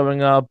Gods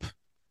showing up.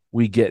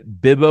 We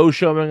get Bibbo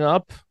showing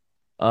up.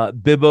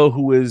 Bibbo,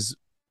 who is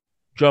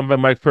drawn by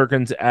Mike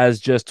Perkins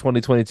as just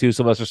 2022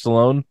 Sylvester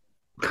Stallone,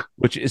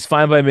 which is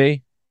fine by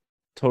me.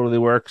 Totally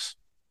works.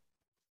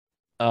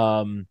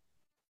 Vince,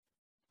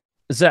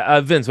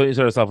 why don't you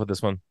start us off with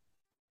this one?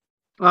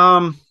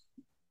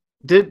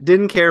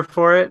 Didn't care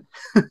for it.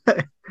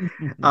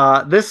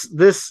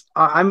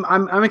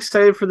 I'm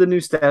excited for the new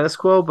status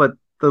quo, but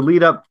the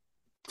lead up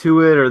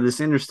to it, or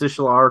this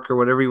interstitial arc, or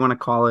whatever you want to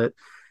call it,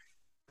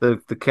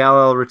 the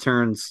Kal-El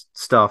returns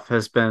stuff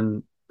has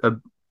been a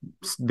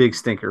big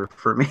stinker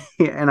for me.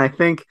 And I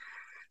think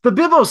the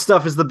Bibbo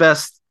stuff is the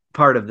best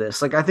part of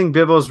this. Like, I think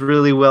Bibbo's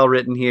really well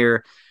written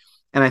here,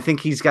 and I think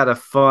he's got a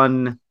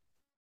fun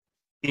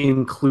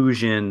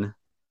inclusion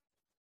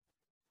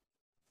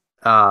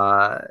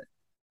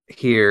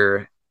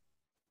here.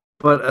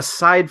 But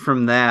aside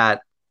from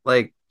that,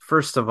 like,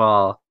 first of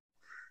all,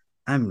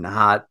 I'm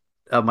not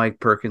a Mike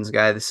Perkins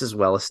guy. This is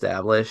well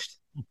established.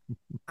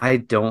 I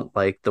don't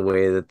like the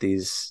way that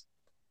these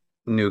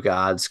New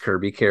Gods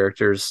Kirby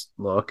characters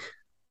look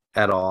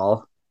at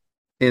all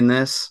in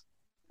this.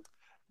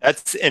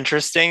 That's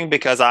interesting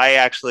because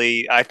I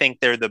think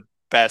they're the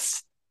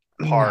best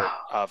part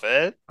of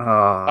it.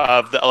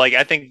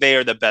 I think they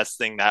are the best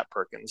thing that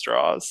Perkins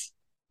draws.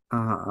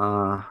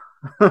 Like,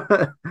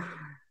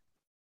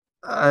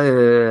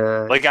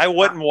 I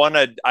wouldn't want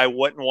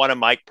a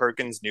Mike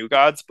Perkins New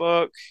Gods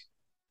book,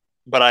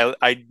 but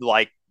I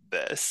like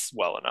this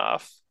well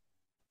enough.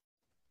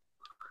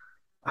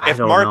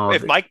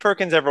 If Mike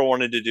Perkins ever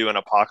wanted to do an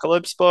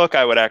Apocalypse book,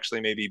 I would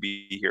actually maybe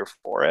be here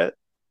for it.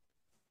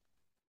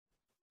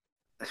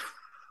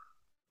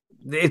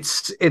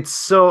 It's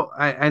so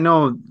I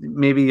know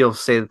maybe you'll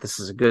say that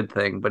this is a good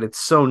thing, but it's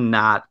so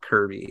not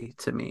Kirby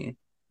to me.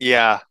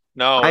 Yeah,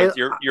 no,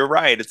 you're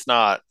right. It's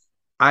not.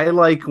 I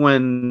like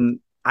when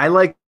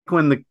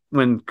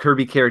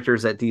Kirby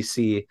characters at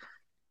DC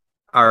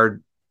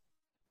are.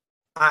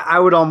 I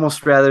would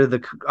almost rather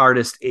the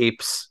artist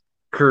apes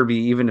Kirby,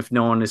 even if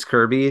no one is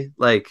Kirby.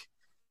 Like,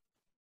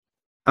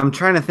 I'm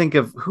trying to think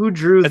of who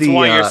drew That's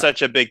why you're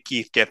such a big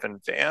Keith Giffen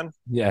fan.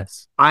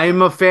 Yes.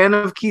 I'm a fan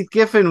of Keith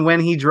Giffen when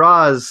he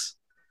draws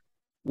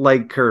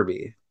like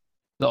Kirby.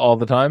 All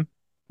the time?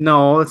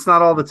 No, it's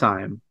not all the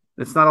time.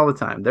 It's not all the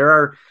time.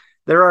 There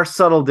are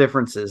subtle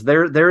differences.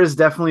 There is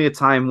definitely a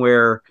time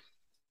where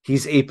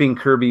he's aping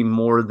Kirby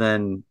more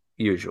than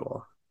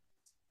usual.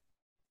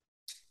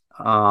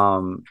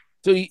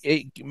 So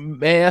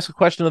may I ask a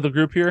question of the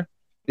group here?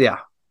 Yeah.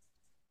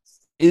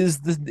 Is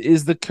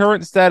the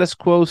current status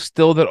quo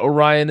still that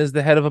Orion is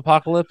the head of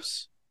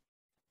Apocalypse?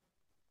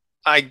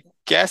 I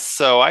guess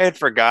so. I had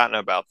forgotten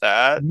about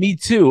that. Me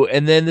too.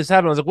 And then this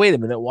happened. I was like, wait a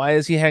minute. Why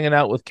is he hanging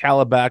out with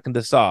Calabac and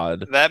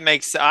Desaad? That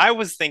makes. I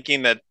was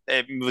thinking that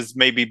it was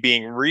maybe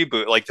being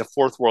reboot, like the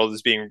Fourth World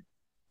is being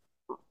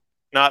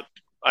not.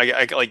 I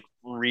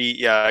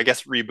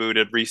guess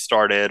rebooted,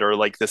 restarted, or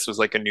like this was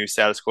like a new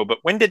status quo. But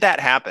when did that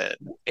happen?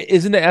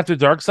 Isn't it after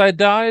Darkseid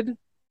died?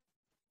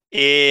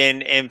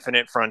 in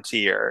Infinite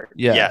Frontier.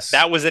 Yeah, Yes.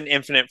 that was an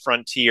Infinite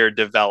Frontier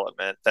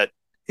development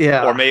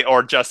Yeah.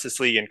 or Justice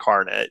League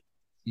Incarnate.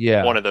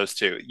 Yeah. One of those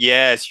two.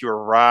 Yes, you're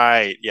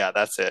right. Yeah,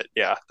 that's it.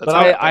 Yeah, that's But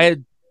what I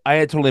happened.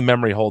 had totally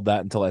memory hold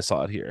that until I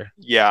saw it here.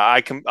 Yeah,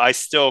 I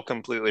still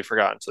completely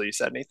forgot until you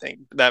said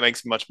anything. That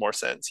makes much more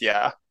sense.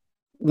 Yeah.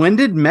 When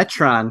did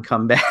Metron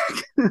come back?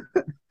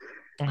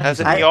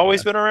 Hasn't he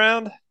always been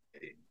around?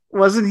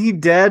 Wasn't he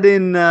dead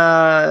in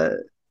I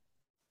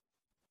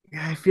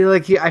feel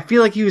like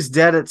he was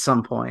dead at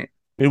some point.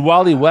 I mean,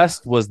 Wally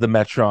West was the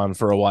Metron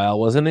for a while,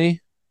 wasn't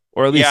he?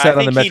 Or at least Yeah, I sat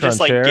on the think he just Metron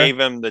like chair. gave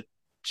him the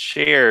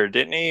chair,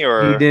 didn't he? He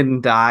Or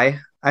didn't die.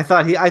 I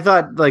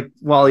thought like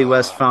Wally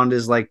West found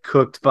his like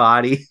cooked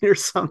body or maybe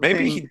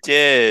something. he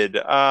did.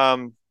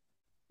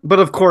 But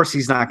of course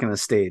he's not going to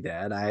stay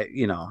dead.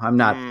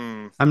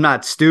 Hmm, I'm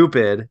not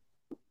stupid.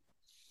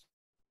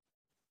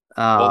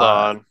 hold Uh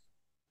on.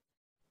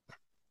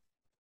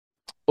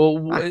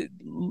 Well,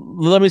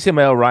 let me say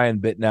my Orion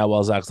bit now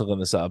while Zach's looking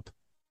this up.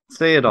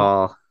 say it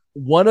all.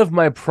 One of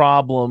my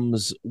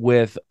problems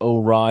with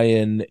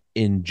Orion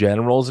in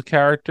general as a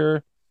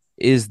character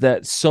is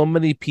that so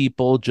many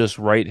people just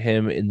write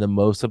him in the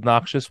most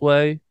obnoxious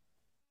way.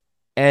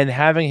 And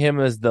having him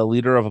as the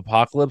leader of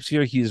Apocalypse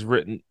here, he's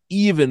written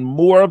even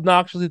more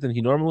obnoxiously than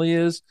he normally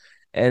is.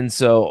 And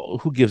so,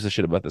 who gives a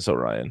shit about this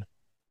Orion?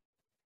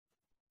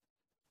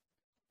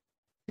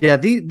 Yeah,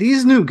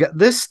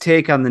 this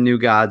take on the new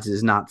gods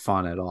is not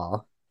fun at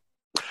all.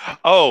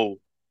 Oh,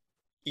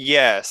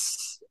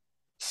 yes.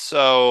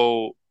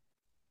 So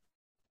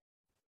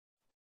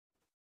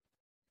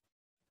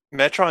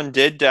Metron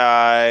did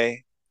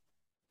die.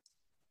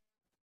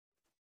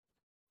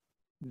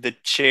 The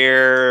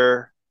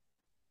chair.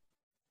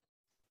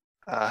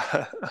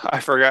 I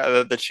forgot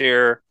that the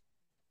chair.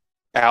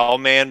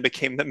 Owlman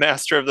became the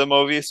master of the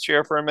Mobius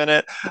chair for a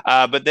minute.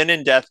 But then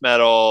in Death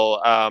Metal,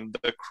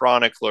 the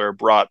Chronicler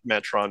brought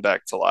Metron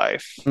back to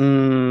life. It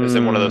was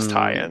in one of those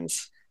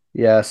tie-ins.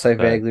 Yes, I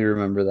Okay. vaguely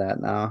remember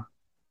that now.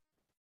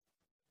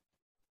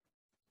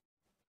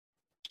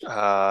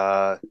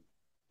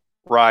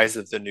 Rise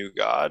of the New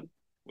God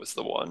was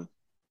the one.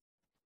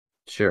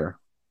 Sure.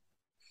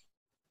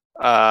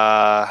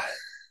 Yeah.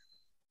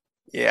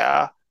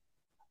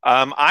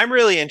 I'm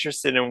really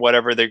interested in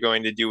whatever they're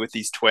going to do with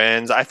these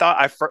twins. I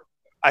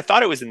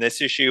thought it was in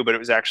this issue, but it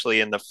was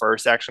actually in the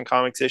first Action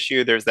Comics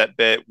issue. There's that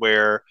bit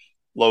where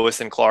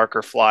Lois and Clark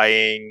are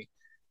flying,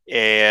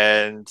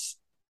 and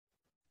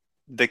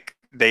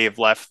they've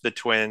left the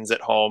twins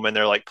at home, and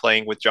they're like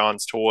playing with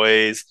John's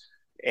toys.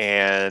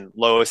 And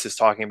Lois is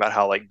talking about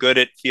how like good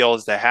it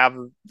feels to have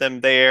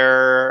them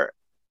there,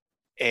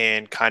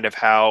 and kind of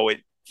how it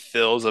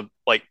fills a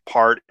like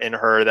part in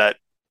her that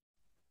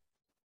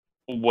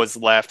was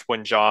left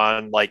when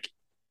John like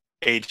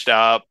aged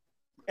up.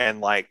 And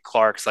like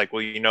Clark's like,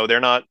 well, they're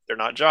not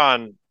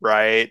John,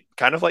 right?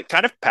 Kind of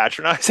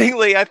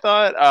patronizingly, I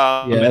thought.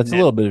 Yeah, that's a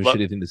little bit of a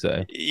shitty thing to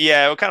say.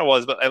 Yeah, it kind of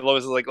was, but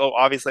Lois is like, oh,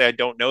 obviously I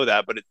don't know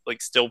that, but it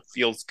like still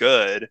feels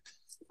good.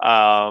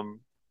 Um,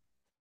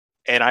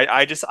 and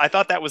I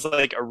thought that was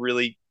like a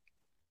really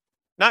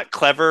not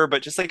clever,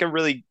 but just like a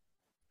really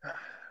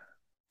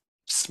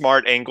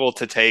smart angle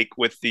to take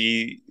with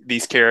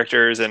these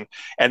characters, and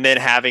then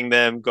having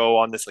them go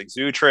on this like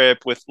zoo trip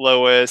with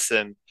Lois,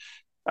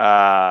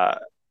 uh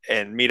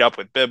and meet up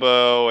with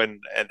Bibbo, and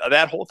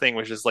that whole thing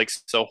was just like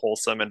so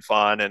wholesome and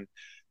fun. And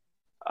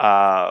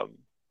um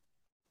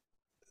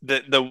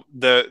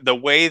the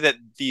way that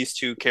these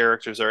two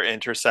characters are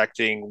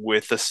intersecting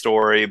with the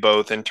story,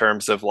 both in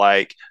terms of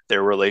like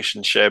their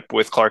relationship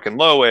with Clark and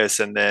Lois,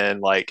 and then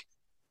like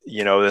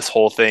this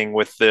whole thing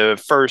with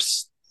the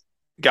first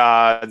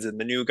gods and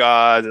the new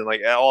gods, and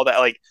like all that,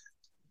 like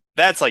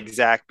that's like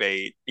Zach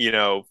bait,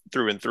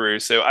 through and through.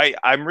 So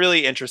I'm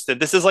really interested.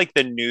 This is like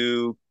the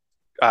new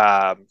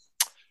um,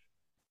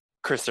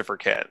 Christopher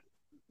Kent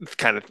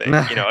kind of thing.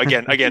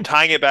 Again,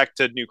 tying it back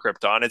to New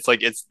Krypton. It's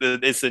like it's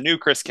the new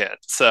Chris Kent.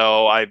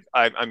 So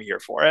I'm here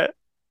for it.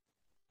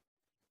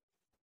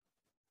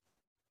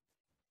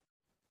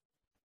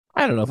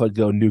 I don't know if I'd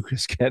go new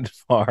Chris Kent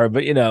far,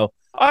 but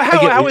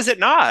How is it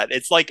not?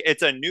 It's like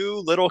it's a new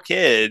little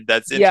kid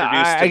that's yeah,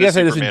 introduced to I the guess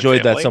I just Superman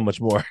enjoyed that family. so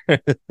much more.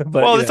 But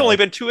Well, it's only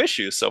been 2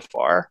 issues so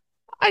far.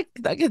 I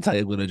can tell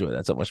you I'm going to enjoy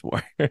that so much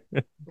more.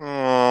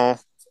 Oh,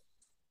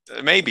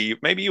 maybe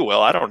you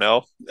will. I don't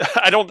know.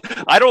 I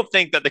don't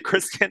think that the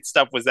Chris Kent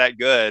stuff was that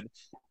good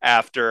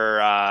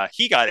after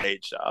he got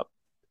aged up.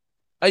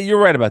 You're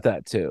right about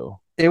that too.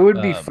 It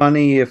would be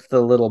funny if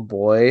the little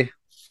boy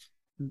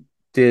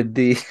did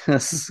the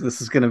this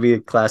is going to be a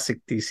classic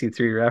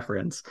DC3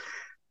 reference.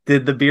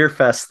 Did the beer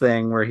fest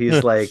thing where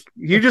he's like,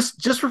 you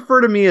just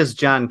refer to me as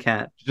John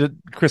Kent.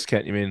 Chris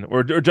Kent, you mean?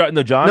 Or no,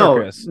 John no,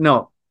 or Chris?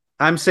 No,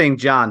 I'm saying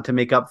John to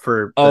make up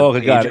for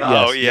okay, got it.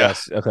 Yes, oh, yeah.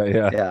 Yes. Okay,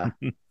 yeah.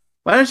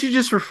 Why don't you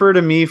just refer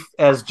to me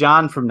as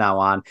John from now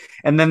on?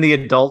 And then the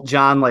adult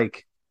John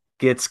like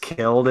gets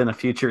killed in a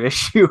future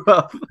issue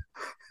of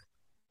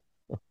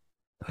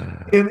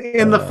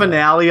in the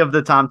finale of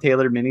the Tom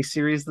Taylor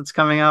miniseries that's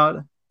coming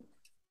out.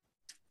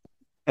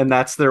 and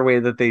that's their way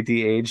that they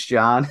de-age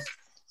John.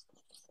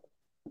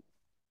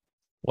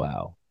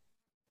 Wow.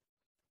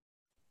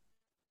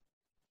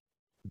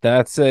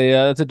 That's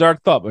a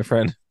dark thought, my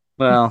friend.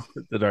 Well,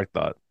 The dark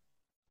thought.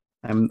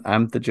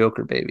 I'm the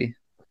Joker, baby.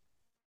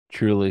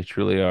 Truly,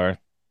 truly are.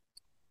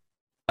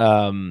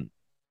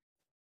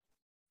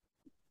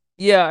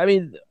 Yeah, I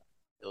mean,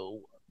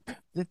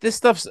 this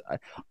stuff's.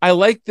 I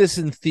like this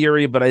in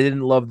theory, but I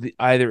didn't love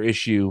either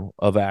issue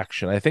of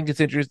Action. I think it's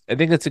interesting. I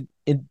think it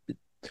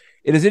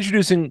is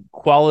introducing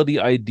quality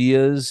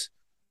ideas,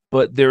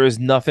 but there is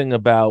nothing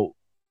about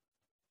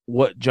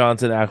what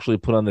Johnson actually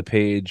put on the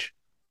page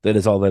that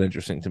is all that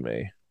interesting to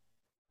me.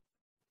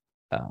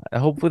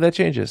 Hopefully that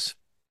changes.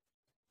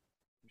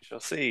 We shall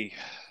see.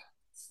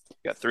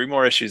 Got 3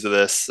 more issues of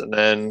this, and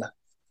then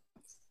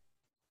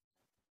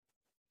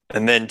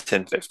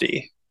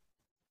 1050.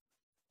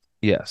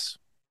 Yes.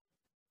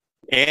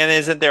 And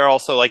isn't there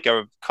also like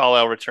a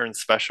Kal-El return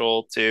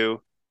special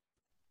too?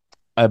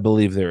 I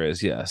believe there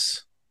is,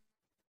 yes.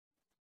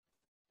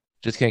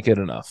 Just can't get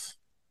enough.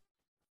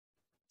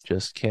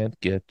 Just can't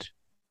get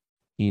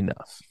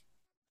enough.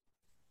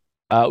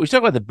 We should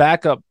talk about the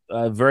backup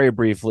very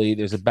briefly.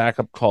 There's a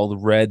backup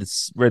called Red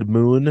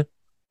Moon that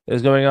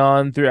is going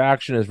on through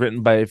Action. It's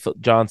written by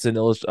Johnson,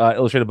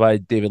 illustrated by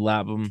David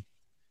Lapham.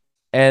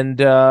 And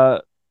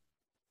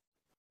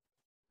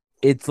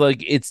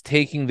it's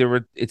taking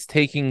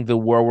the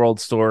War World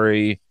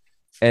story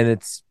and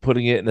it's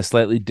putting it in a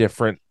slightly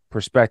different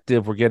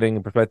perspective. We're getting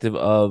a perspective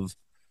of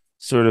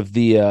sort of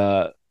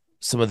the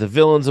some of the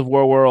villains of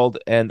War World,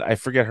 and I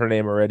forget her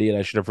name already, and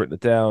I should have written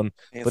it down.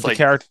 It's but like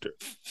the character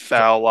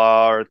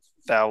Thaula or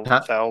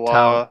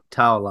Thaula.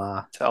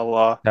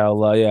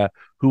 Kal-El, yeah,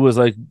 who was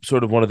like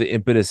sort of one of the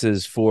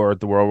impetuses for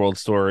the War World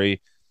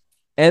story,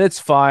 and it's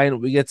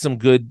fine. We get some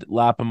good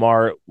Lapham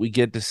art. We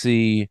get to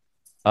see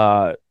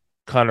Connor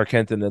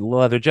Kent in the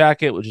leather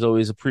jacket, which is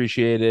always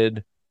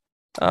appreciated.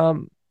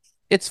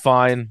 It's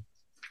fine.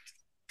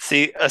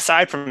 See,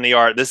 aside from the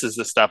art, this is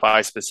the stuff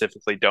I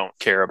specifically don't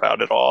care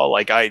about at all.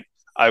 Like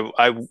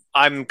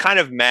I'm kind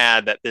of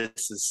mad that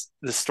this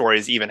story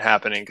is even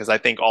happening because I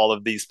think all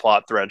of these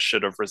plot threads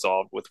should have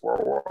resolved with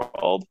War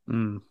World.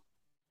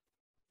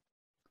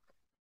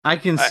 I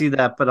can see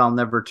that, but I'll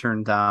never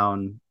turn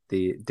down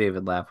the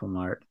David Lapham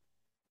art.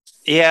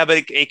 Yeah,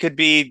 but it could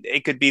be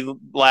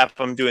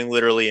Lapham doing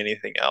literally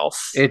anything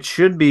else. It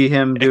should be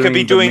him. It could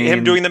be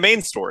him doing the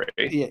main story.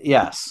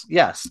 Yes.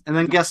 And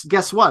then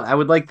guess what? I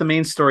would like the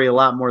main story a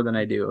lot more than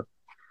I do.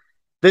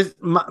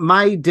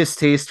 My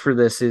distaste for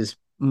this is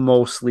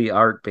mostly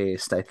art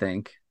based, I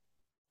think.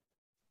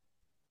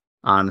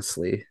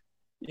 Honestly.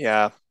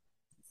 Yeah.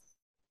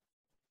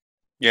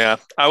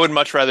 I would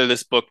much rather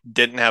this book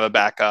didn't have a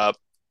backup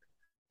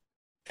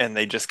and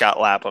they just got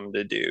Lapham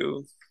to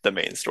do the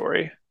main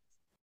story.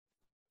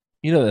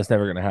 You know that's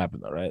never going to happen,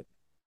 though, right?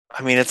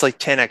 I mean, it's like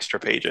 10 extra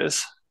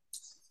pages.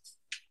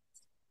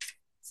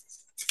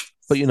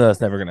 But you know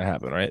that's never going to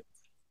happen, right?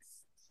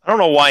 I don't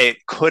know why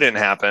it couldn't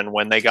happen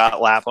when they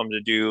got Lapham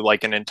to do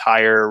like an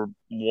entire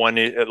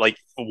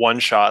one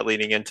shot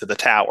leading into the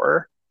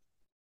tower.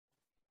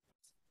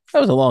 That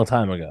was a long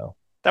time ago.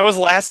 That was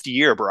last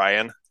year,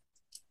 Brian.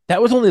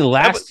 That was only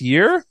last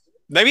year?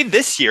 Maybe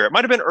this year. It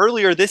might have been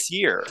earlier this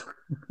year.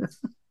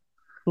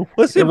 It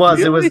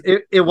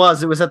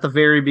was at the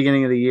very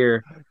beginning of the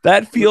year.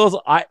 That feels.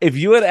 If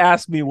you had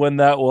asked me when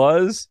that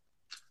was,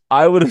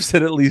 I would have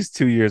said at least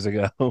 2 years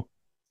ago.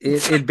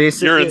 It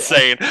basically. You're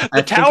insane.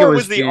 The tower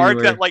was the January.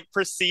 Arc that like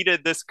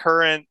preceded this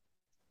current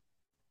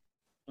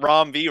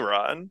Rom V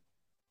run.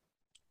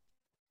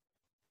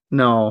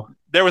 No,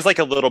 there was like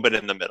a little bit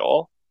in the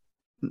middle.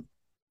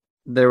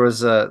 There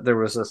was a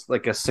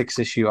like a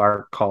 6-issue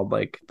arc called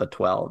like the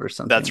 12 or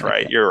something. That's like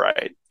right. that. You're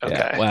right. Okay.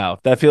 Yeah, wow.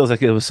 That feels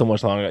like it was so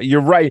much longer.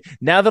 You're right.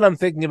 Now that I'm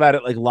thinking about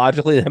it, like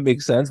logically, that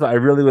makes sense. But I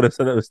really would have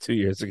said that was 2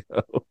 years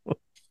ago.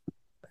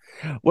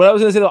 What I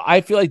was going to say, though, I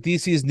feel like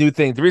DC's new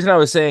thing. The reason I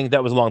was saying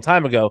that was a long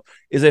time ago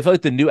is I feel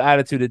like the new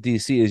attitude at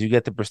DC is you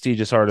get the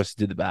prestigious artists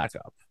to do the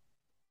backup.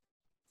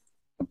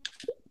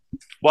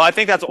 Well, I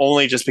think that's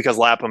only just because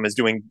Lapham is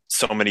doing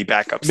so many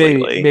backups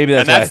lately. Maybe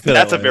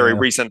that's a very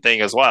recent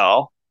thing as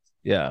well.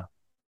 Yeah.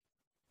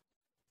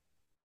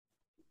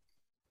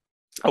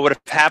 I would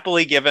have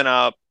happily given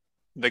up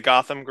the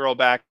Gotham Girl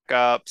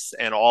backups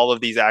and all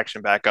of these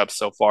Action backups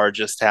so far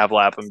just to have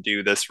Lapham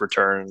do this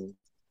Return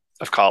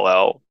of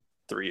Kal-El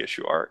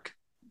 3-issue arc.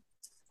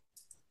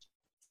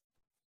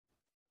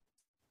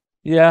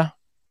 Yeah,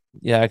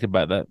 I could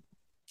buy that.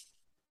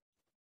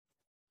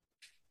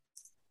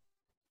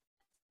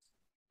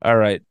 All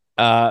right.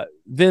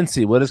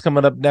 Vincey, what is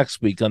coming up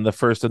next week on the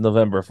 1st of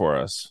November for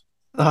us?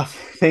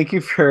 Thank you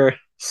for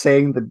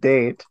saying the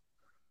date.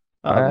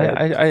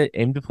 I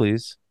aim to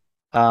please.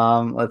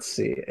 Let's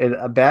see.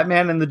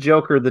 Batman and the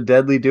Joker, the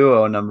Deadly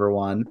Duo,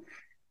 #1.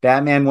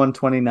 Batman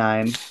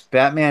 129.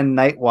 Batman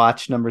Night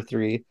Watch,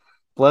 #3.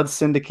 Blood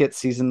Syndicate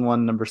Season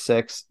 1,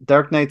 #6.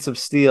 Dark Knights of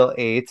Steel,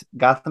 8.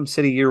 Gotham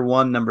City Year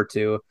 1,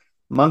 #2.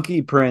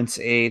 Monkey Prince,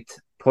 8.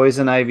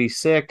 Poison Ivy,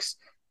 6.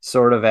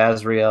 Sword of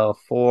Azrael,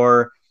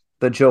 4.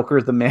 The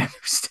Joker, the Man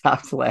Who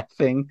Stopped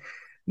Laughing,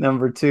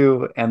 number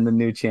 2, and the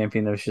new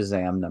champion of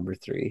Shazam, number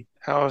 3.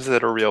 How is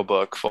it a real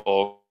book,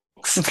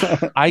 folks?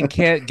 I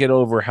can't get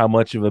over how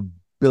much of a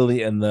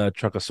Billy and the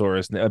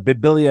Truckosaurus,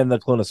 Billy and the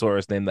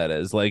Clonosaurus name that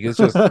is. Like, it's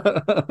just,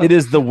 it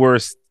is the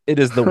worst. It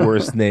is the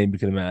worst name you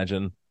can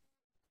imagine.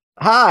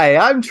 Hi,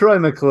 I'm Troy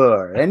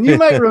McClure, and you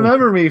might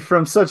remember me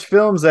from such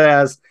films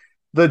as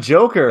The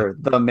Joker,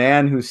 the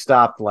Man Who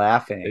Stopped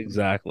Laughing.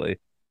 Exactly.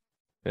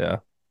 Yeah.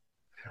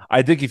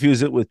 I did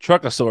confuse it with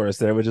Truckosaurus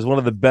there, which is one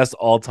of the best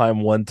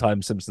all-time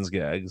one-time Simpsons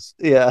gags.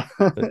 Yeah.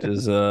 Which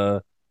is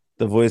the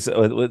voice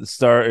with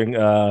starring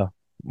Marlon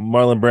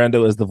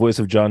Brando as the voice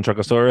of John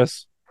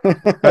Truckosaurus.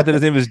 Not that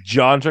his name is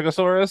John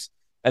Truckosaurus,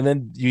 and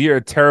then you hear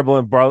a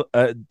terrible Marlon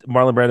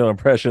Brando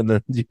impression,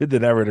 then the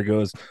narrator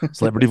goes,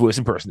 "Celebrity voice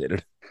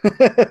impersonated."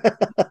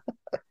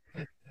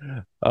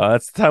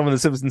 That's the time when the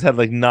Simpsons had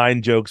like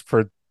 9 jokes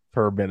per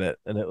minute,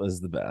 and it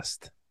was the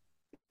best.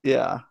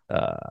 Yeah.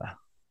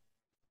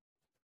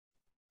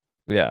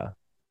 Yeah.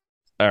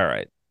 All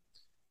right.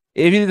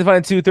 If you need to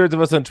find 2/3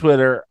 of us on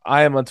Twitter,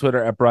 I am on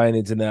Twitter at Brian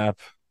Needs a Nap.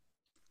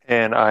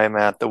 And I'm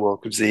at the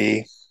Wilk of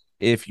Z.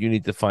 If you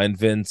need to find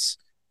Vince,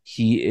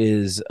 he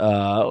is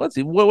let's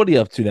see, what are you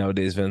up to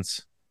nowadays,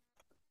 Vince?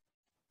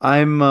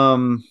 I'm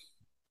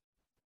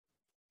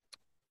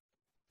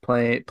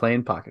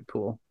playing pocket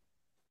pool.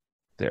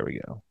 There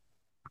we go.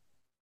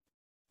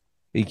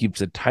 He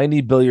keeps a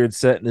tiny billiard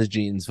set in his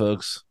jeans,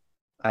 folks.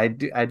 I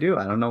do. I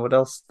don't know what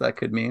else that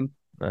could mean.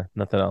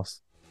 Nothing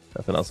else.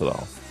 Nothing else at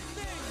all.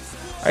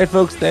 All right,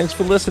 folks. Thanks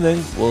for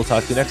listening. We'll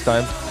talk to you next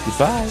time.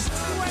 Goodbye.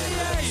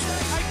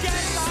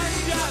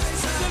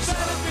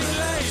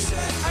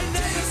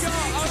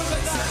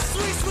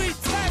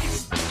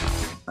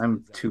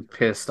 I'm too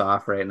pissed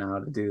off right now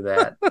to do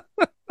that.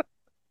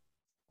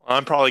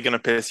 I'm probably going to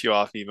piss you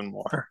off even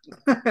more.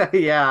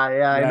 Yeah,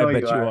 I know I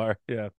bet you you are. are. Yeah.